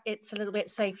where it's a little bit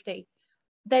safety.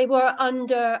 They were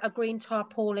under a green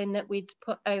tarpaulin that we'd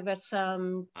put over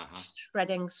some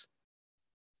shreddings.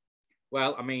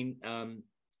 Well, I mean,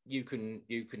 you can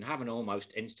have an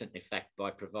almost instant effect by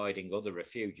providing other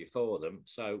refugia for them.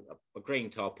 So a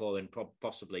green tarpaulin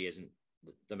possibly isn't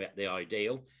the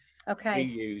ideal. Okay. We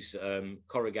use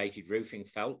corrugated roofing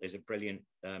felt is a brilliant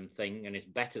thing, and it's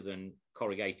better than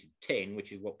corrugated tin,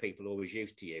 which is what people always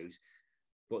used to use.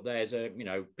 But there's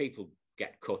people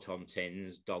get cut on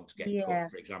tins, dogs get cut,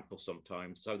 for example,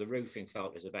 sometimes. So the roofing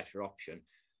felt is a better option.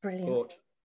 Brilliant. But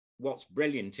what's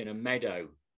brilliant in a meadow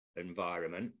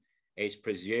environment is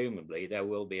presumably there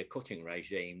will be a cutting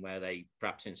regime where they,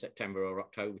 perhaps in September or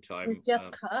October time. We've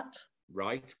just cut.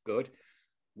 Right, good.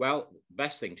 Well,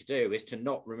 best thing to do is to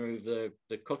not remove the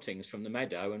cuttings from the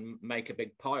meadow and make a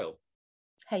big pile.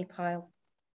 Hay pile.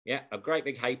 Yeah, a great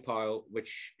big hay pile,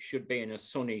 which should be in a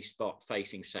sunny spot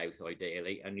facing south,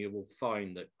 ideally, and you will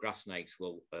find that grass snakes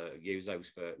will use those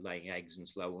for laying eggs, and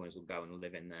slow worms will go and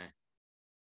live in there.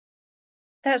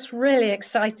 That's really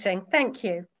exciting. Thank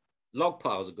you. Log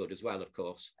piles are good as well, of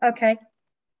course. Okay.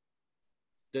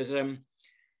 There's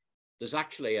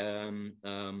actually a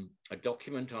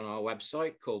document on our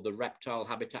website called the Reptile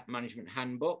Habitat Management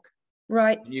Handbook.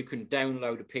 Right. And you can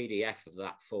download a PDF of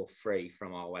that for free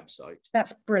from our website.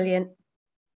 That's brilliant.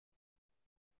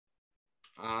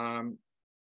 Shall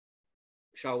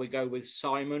we go with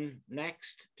Simon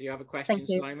next? Do you have a question,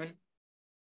 Simon?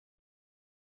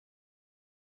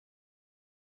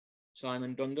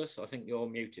 Simon Dundas, I think you're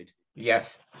muted.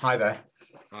 Yes. Hi there.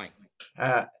 Hi.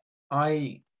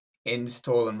 I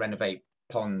install and renovate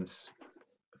ponds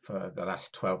for the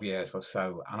last 12 years or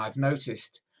so, and I've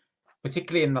noticed,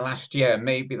 particularly in the last year,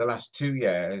 maybe the last 2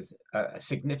 years, a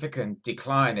significant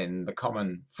decline in the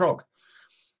common frog.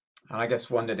 And I just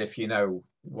wondered if you know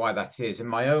why that is. In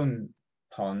my own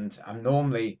pond, I'm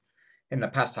normally, in the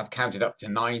past, I've counted up to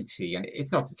 90, and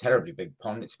it's not a terribly big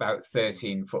pond. It's about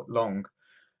 13 foot long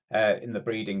in the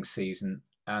breeding season.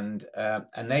 And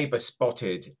a neighbour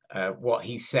spotted what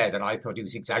he said, and I thought he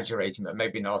was exaggerating, but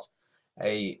maybe not,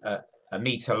 a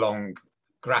metre long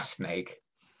grass snake.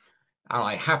 And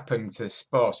I happened to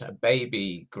spot a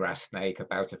baby grass snake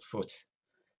about a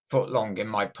foot long in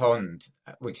my pond,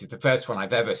 which is the first one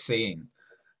I've ever seen.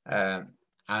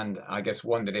 And I just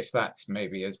wondered if that's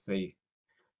maybe as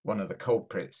one of the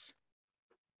culprits.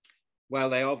 Well,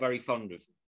 they are very fond of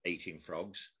eating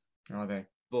frogs. Are they?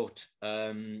 But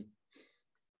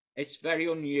it's very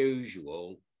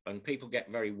unusual, and people get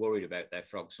very worried about their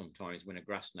frogs sometimes when a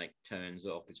grass snake turns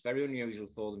up. It's very unusual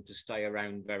for them to stay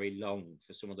around very long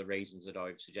for some of the reasons that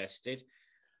I've suggested.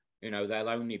 You know, they'll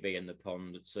only be in the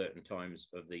pond at certain times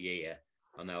of the year,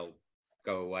 and they'll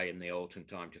go away in the autumn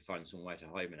time to find somewhere to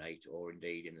hibernate, or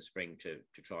indeed in the spring to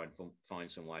try and find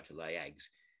somewhere to lay eggs.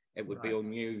 It would be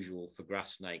unusual for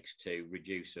grass snakes to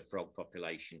reduce a frog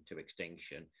population to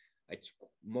extinction. It's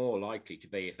more likely to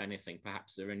be, if anything,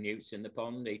 perhaps there are newts in the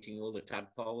pond eating all the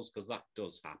tadpoles, because that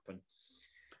does happen.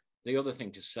 The other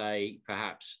thing to say,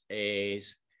 perhaps,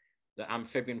 is that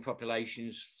amphibian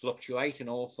populations fluctuate an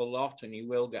awful lot, and you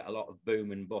will get a lot of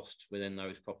boom and bust within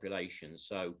those populations.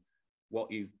 So what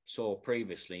you saw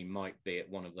previously might be at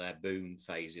one of their boom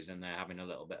phases, and they're having a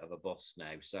little bit of a bust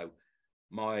now. So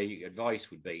my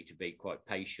advice would be to be quite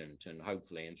patient, and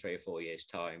hopefully in 3 or 4 years'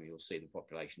 time, you'll see the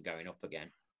population going up again.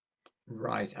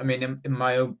 Right. I mean, in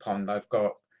my own pond, I've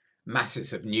got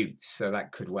masses of newts, so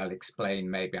that could well explain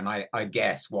maybe. And I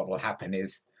guess what will happen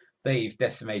is if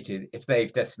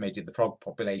they've decimated the frog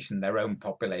population, their own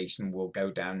population will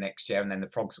go down next year, and then the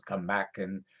frogs will come back,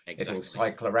 and it'll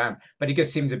cycle around. But it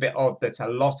just seems a bit odd that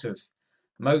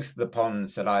most of the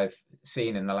ponds that I've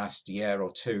seen in the last year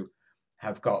or two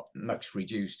have got much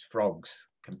reduced frogs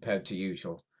compared to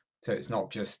usual. So it's not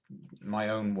just my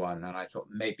own one. And I thought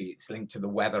maybe it's linked to the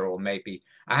weather, or maybe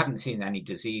I haven't seen any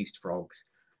diseased frogs,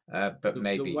 but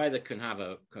maybe the weather can have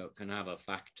a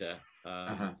factor.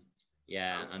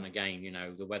 Yeah, and again, you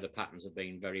know, the weather patterns have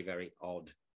been very, very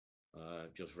odd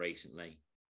just recently.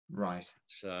 Right.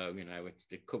 So, you know,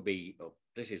 it could be,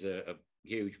 this is a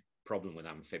huge problem with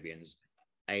amphibians.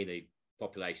 The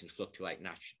populations fluctuate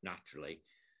naturally,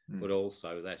 but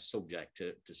also they're subject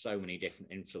to so many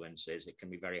different influences. It can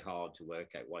be very hard to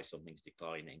work out why something's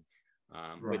declining.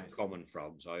 With common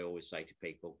frogs, I always say to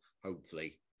people,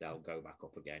 hopefully they'll go back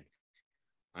up again.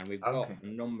 And we've got a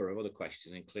number of other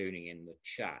questions, including in the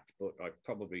chat, but I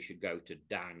probably should go to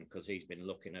Dan, because he's been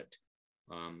looking at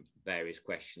various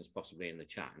questions, possibly in the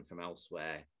chat and from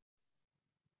elsewhere.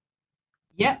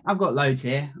 Yeah, I've got loads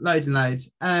here, loads and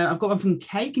loads. I've got one from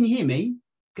Kay. Can you hear me,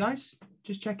 guys?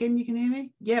 Just check in, you can hear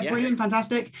me? Yeah, brilliant,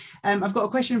 fantastic. I've got a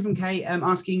question from Kay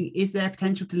asking, is there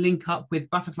potential to link up with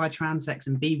butterfly transects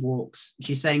and bee walks?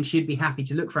 She's saying she'd be happy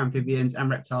to look for amphibians and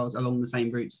reptiles along the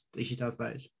same routes that she does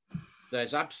those.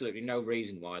 There's absolutely no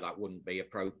reason why that wouldn't be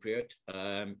appropriate.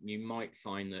 You might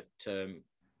find that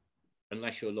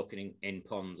unless you're looking in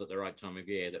ponds at the right time of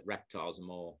year, that reptiles are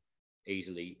more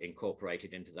easily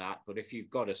incorporated into that. But if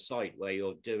you've got a site where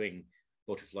you're doing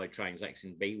butterfly transects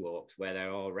and bee walks where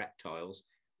there are reptiles,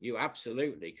 you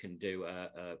absolutely can do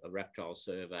a reptile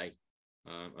survey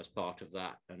as part of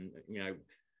that. And, you know,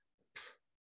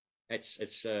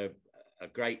 it's a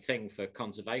great thing for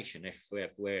conservation if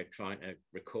we're trying to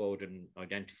record and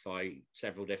identify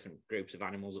several different groups of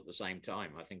animals at the same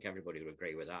time. I think everybody would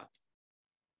agree with that.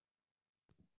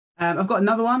 I've got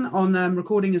another one on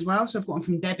recording as well. So I've got one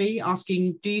from Debbie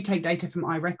asking, do you take data from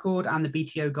iRecord and the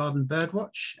BTO Garden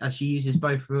Birdwatch, as she uses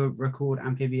both for record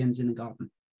amphibians in the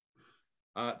garden?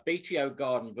 BTO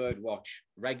Garden Birdwatch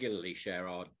regularly share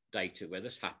our data with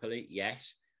us, happily,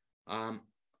 yes.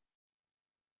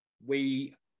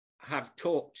 We have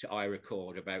talked to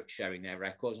iRecord about sharing their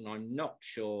records, and I'm not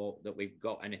sure that we've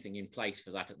got anything in place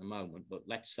for that at the moment, but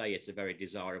let's say it's a very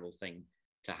desirable thing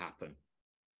to happen.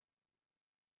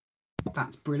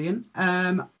 That's brilliant.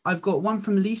 I've got one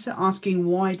from Lisa asking,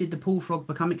 why did the pool frog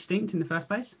become extinct in the first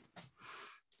place?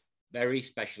 Very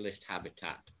specialist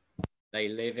habitat. They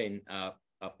live in a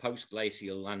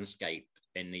post-glacial landscape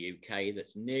in the UK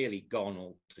that's nearly gone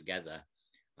altogether.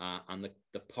 And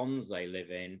the ponds they live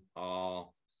in are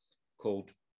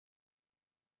called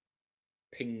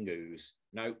pingos.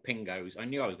 I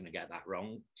knew I was going to get that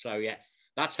wrong. So yeah,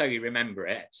 that's how you remember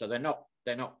it. So they're not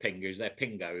pingos, they're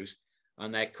pingos.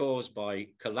 And they're caused by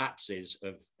collapses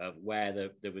of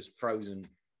where there was frozen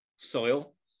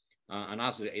soil. And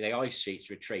as the ice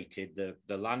sheets retreated,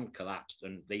 the land collapsed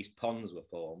and these ponds were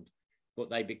formed.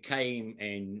 But they became,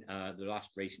 in the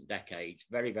last recent decades,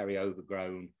 very, very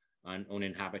overgrown and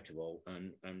uninhabitable.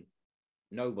 And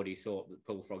nobody thought that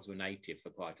pool frogs were native for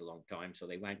quite a long time, so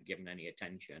they weren't given any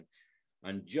attention.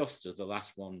 And just as the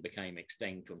last one became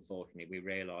extinct, unfortunately, we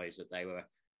realised that they were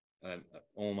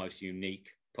almost unique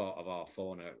part of our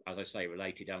fauna, as I say,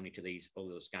 related only to these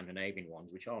other Scandinavian ones,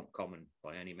 which aren't common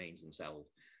by any means themselves.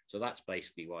 So that's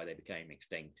basically why they became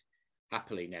extinct.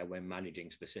 Happily now we're managing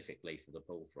specifically for the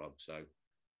pool frog, so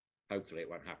hopefully it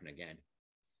won't happen again.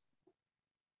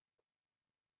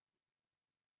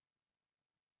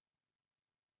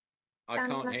 I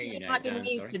can't hear you now, Dan,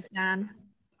 sorry. Dan.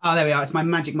 Oh, there we are. It's my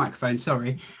magic microphone.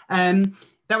 Sorry.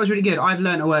 That was really good. I've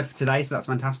learned a word for today, so that's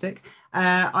fantastic.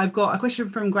 I've got a question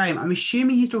from Graham. I'm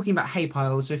assuming he's talking about hay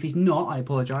piles. So if he's not, I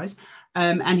apologise.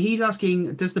 And he's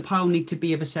asking, does the pile need to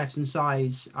be of a certain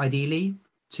size, ideally,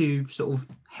 to sort of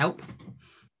help?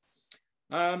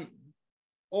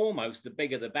 Almost the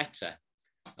bigger the better.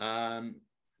 I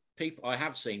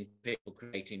have seen people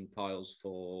creating piles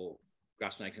for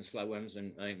grass snakes and slowworms,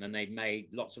 and they've made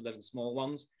lots of little small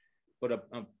ones, but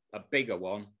a bigger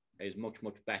one is much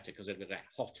better because it'll get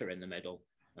hotter in the middle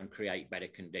and create better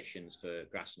conditions for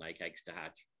grass snake eggs to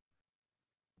hatch.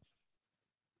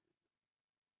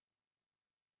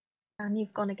 And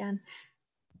you've gone again.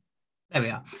 There we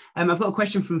are. I've got a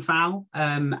question from Fowl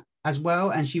as well,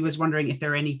 and she was wondering if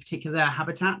there are any particular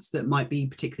habitats that might be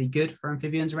particularly good for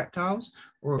amphibians and reptiles,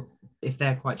 or if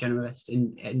they're quite generalist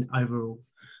in overall.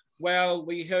 Well,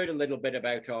 we heard a little bit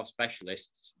about our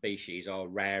specialist species, our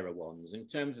rarer ones. In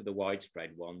terms of the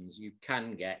widespread ones, you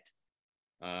can get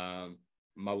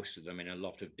most of them in a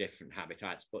lot of different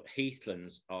habitats, but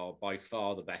heathlands are by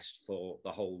far the best for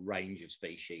the whole range of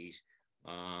species.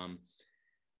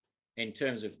 In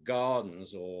terms of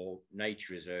gardens or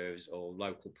nature reserves or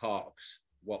local parks,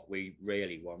 what we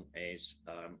really want is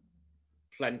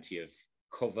plenty of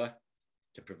cover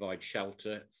to provide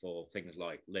shelter for things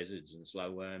like lizards and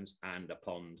slowworms, and a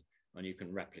pond, and you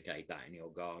can replicate that in your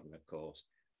garden, of course.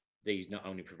 These not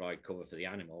only provide cover for the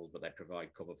animals, but they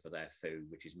provide cover for their food,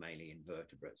 which is mainly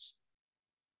invertebrates.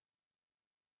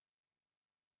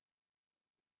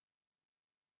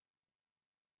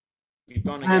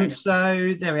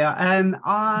 So there we are.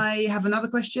 I have another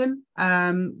question,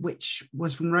 which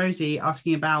was from Rosie,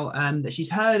 asking about that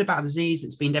she's heard about a disease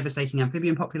that's been devastating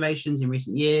amphibian populations in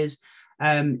recent years.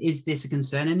 Is this a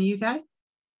concern in the UK?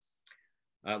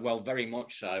 Well, very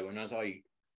much so. And as I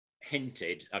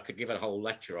hinted, I could give a whole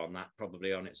lecture on that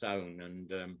probably on its own,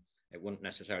 and it wouldn't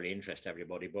necessarily interest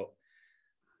everybody. But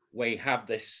we have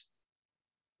this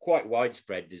quite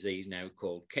widespread disease now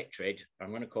called chytrid. I'm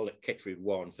going to call it chytrid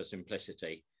 1 for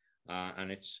simplicity.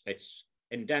 And it's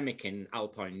endemic in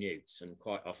alpine newts and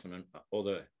quite often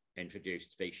other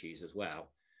introduced species as well.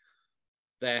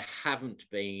 There haven't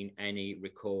been any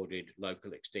recorded local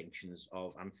extinctions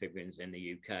of amphibians in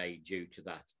the UK due to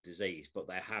that disease, but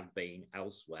there have been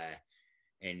elsewhere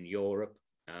in Europe,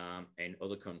 in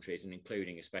other countries, and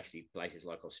including especially places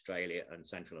like Australia and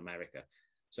Central America.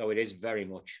 So it is very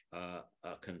much a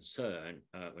concern,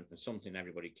 and something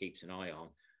everybody keeps an eye on.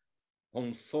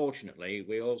 Unfortunately,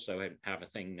 we also have a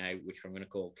thing now, which I'm going to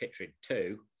call chytrid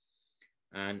 2,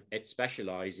 and it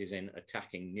specialises in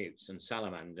attacking newts and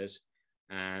salamanders.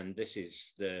 And this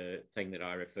is the thing that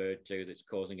I referred to that's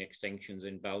causing extinctions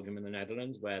in Belgium and the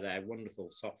Netherlands, where their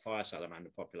wonderful fire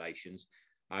salamander populations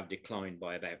have declined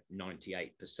by about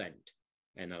 98%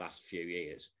 in the last few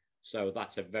years. So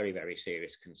that's a very, very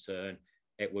serious concern.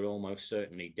 It would almost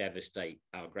certainly devastate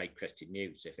our great crested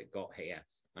newts if it got here.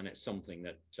 And it's something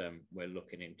that we're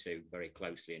looking into very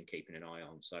closely and keeping an eye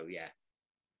on. So, yeah.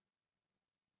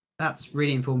 That's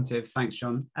really informative. Thanks,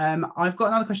 John. I've got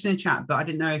another question in chat, but I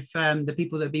didn't know if the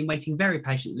people that have been waiting very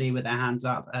patiently with their hands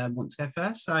up want to go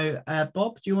first. So,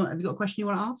 Bob, have you got a question you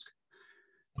want to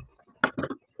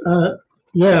ask?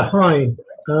 Yeah, hi.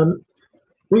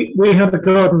 We have a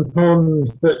garden pond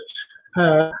that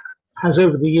has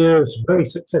over the years very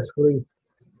successfully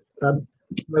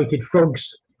rated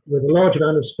frogs with a large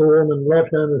amount of spawn and a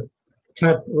large amount of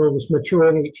tadpoles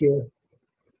maturing each year.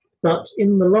 But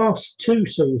in the last 2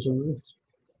 seasons,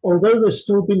 although there's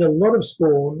still been a lot of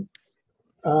spawn,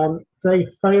 they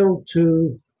failed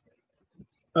to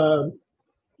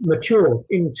mature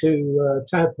into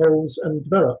tadpoles and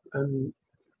develop. And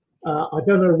I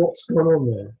don't know what's going on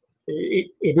there.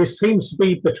 It seems to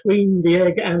be between the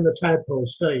egg and the tadpole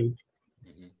stage,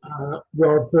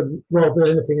 rather than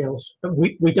anything else.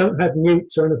 We don't have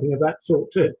newts or anything of that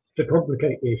sort to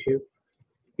complicate the issue.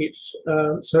 It's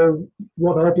so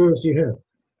what ideas do you have?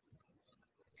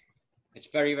 It's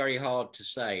very, very hard to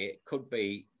say. It could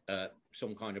be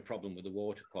some kind of problem with the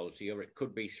water quality, or it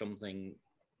could be something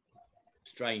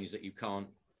strange that you can't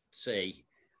see.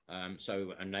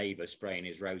 So a neighbour spraying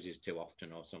his roses too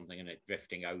often or something and it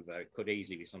drifting over. It could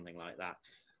easily be something like that.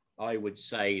 I would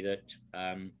say that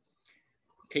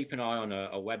keep an eye on a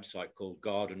website called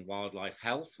Garden Wildlife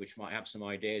Health, which might have some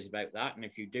ideas about that. And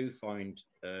if you do find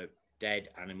dead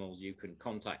animals, you can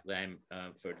contact them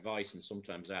for advice, and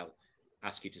sometimes they'll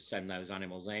ask you to send those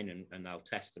animals in and they'll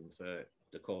test them for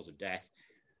the cause of death.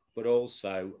 But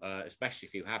also, especially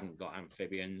if you haven't got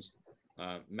amphibians,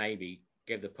 maybe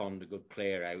give the pond a good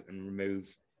clear out and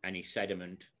remove any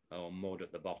sediment or mud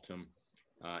at the bottom,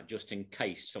 just in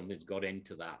case something's got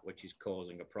into that, which is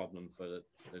causing a problem for the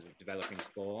developing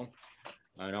spawn.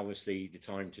 And obviously the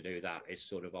time to do that is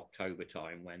sort of October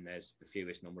time, when there's the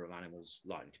fewest number of animals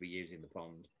likely to be using the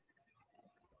pond.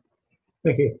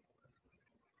 Thank you.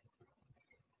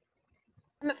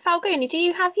 Falguni, do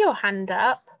you have your hand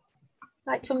up?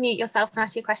 Like to unmute yourself and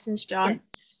ask your questions, John.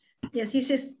 Yes, he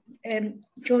says,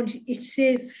 John, it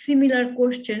says similar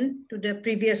question to the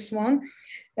previous one.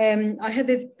 I have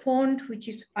a pond which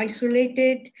is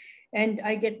isolated and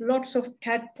I get lots of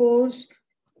tadpoles,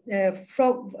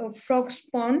 frog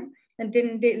spawn, and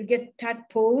then they get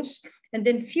tadpoles and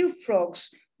then few frogs,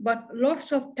 but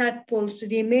lots of tadpoles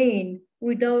remain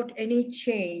without any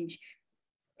change,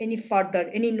 any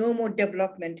further, no more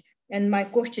development. And my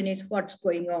question is, what's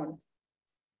going on?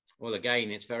 Well, again,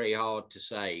 it's very hard to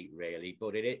say, really,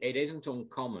 but it isn't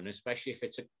uncommon, especially if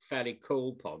it's a fairly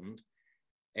cool pond.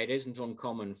 It isn't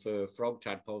uncommon for frog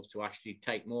tadpoles to actually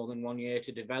take more than 1 year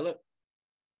to develop.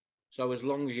 So as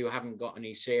long as you haven't got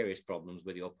any serious problems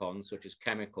with your pond, such as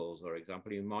chemicals, for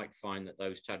example, you might find that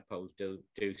those tadpoles do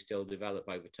still develop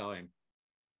over time.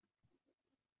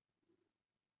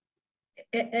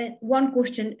 One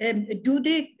question,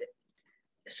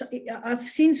 I've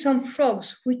seen some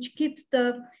frogs which keep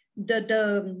the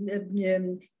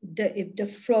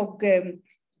frog,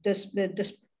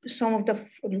 some of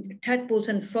the tadpoles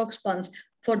and frog spawns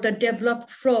for the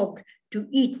developed frog to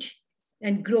eat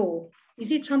and grow. Is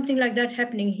it something like that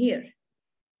happening here?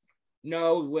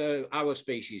 No, our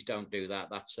species don't do that.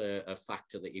 That's a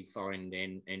factor that you find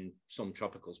in some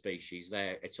tropical species.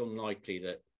 There, it's unlikely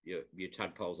that your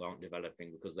tadpoles aren't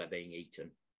developing because they're being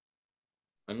eaten.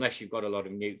 Unless you've got a lot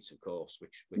of newts, of course,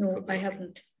 which no, I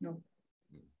haven't. No.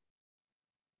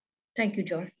 Thank you,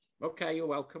 John. Okay, you're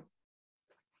welcome.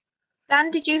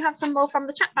 Dan, did you have some more from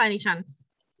the chat by any chance?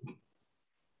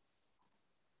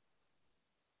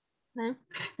 No,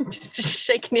 just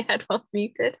shaking your head whilst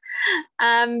muted.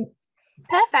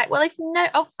 Perfect. Well, if no,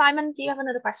 oh, Simon, do you have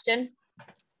another question?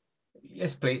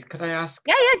 Yes, please. Could I ask?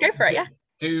 Yeah, go for it. Yeah.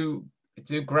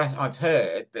 I've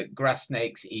heard that grass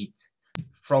snakes eat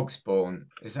frog spawn.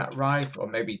 Is that right? Or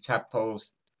maybe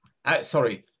tadpoles?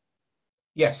 Sorry.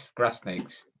 Yes, grass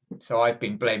snakes. So I've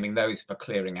been blaming those for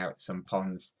clearing out some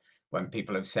ponds when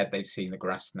people have said they've seen the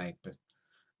grass snake. But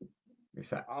is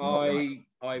that right?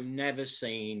 I've never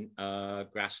seen a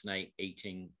grass snake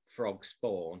eating frog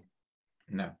spawn.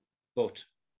 No. But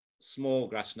small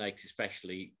grass snakes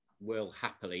especially will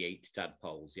happily eat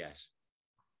tadpoles, yes.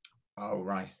 Oh,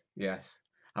 right, yes.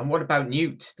 And what about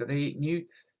newts? Do they eat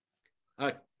newts?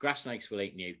 Grass snakes will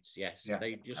eat newts, yes. Yeah.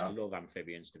 They just love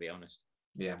amphibians, to be honest.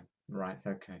 Yeah, right,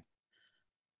 okay.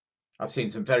 I've seen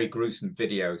some very gruesome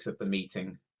videos of them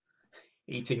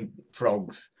eating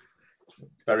frogs,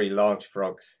 very large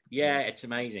frogs. Yeah, it's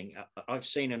amazing. I've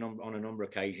seen on a number of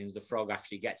occasions the frog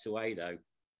actually gets away, though.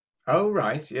 Oh,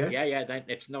 right, yes. Yeah,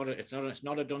 it's not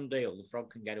a done deal. The frog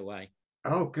can get away.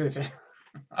 Oh, good.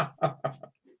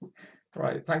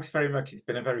 Right, thanks very much. It's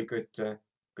been a very good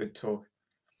talk.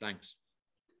 Thanks.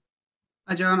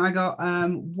 Hi, John. I got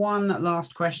one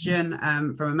last question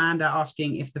from Amanda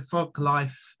asking if the Frog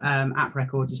Life app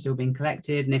records are still being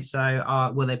collected, and if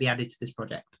so, will they be added to this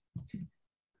project?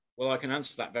 Well, I can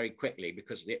answer that very quickly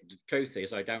because the truth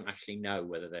is I don't actually know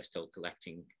whether they're still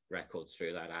collecting records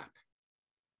through that app.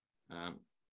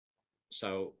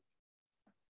 So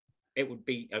it would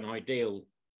be an ideal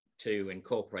to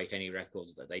incorporate any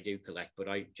records that they do collect, but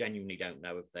I genuinely don't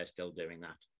know if they're still doing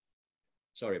that.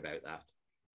 Sorry about that.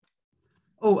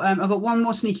 Oh, I've got one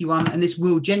more sneaky one, and this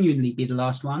will genuinely be the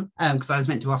last one because I was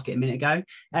meant to ask it a minute ago.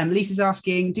 Lisa's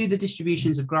asking, do the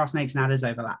distributions of grass snakes and adders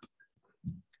overlap?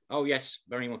 Oh, yes,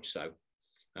 very much so.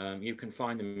 You can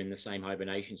find them in the same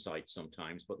hibernation sites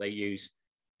sometimes, but they use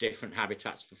different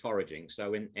habitats for foraging.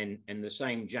 So in the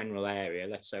same general area,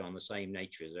 let's say on the same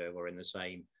nature reserve or in the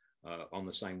same on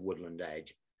the same woodland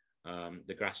edge,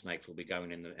 the grass snakes will be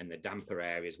going in the damper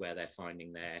areas where they're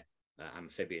finding their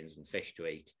amphibians and fish to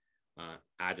eat.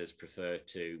 Adders prefer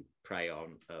to prey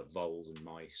on voles and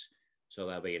mice, so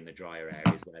they'll be in the drier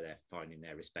areas where they're finding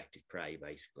their respective prey,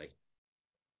 basically.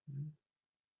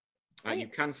 And you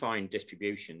can find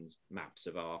distributions maps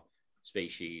of our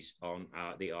species on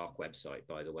the ARC website,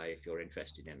 by the way, if you're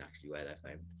interested in actually where they're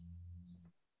found.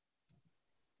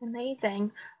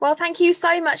 Amazing. Well, thank you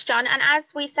so much, John. And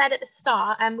as we said at the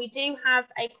start, we do have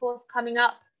a course coming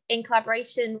up in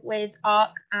collaboration with ARC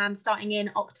starting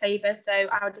in October. So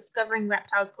our Discovering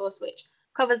Reptiles course, which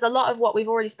covers a lot of what we've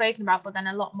already spoken about, but then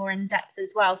a lot more in depth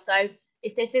as well. So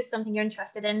if this is something you're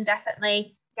interested in,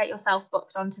 definitely get yourself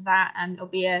booked onto that, and it'll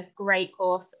be a great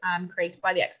course created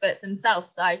by the experts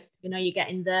themselves. So you're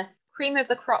getting the cream of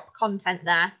the crop content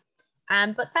there.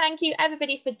 But thank you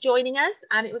everybody for joining us.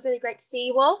 It was really great to see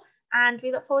you all, and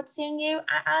we look forward to seeing you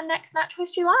at our next Natural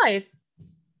History Live.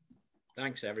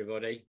 Thanks everybody.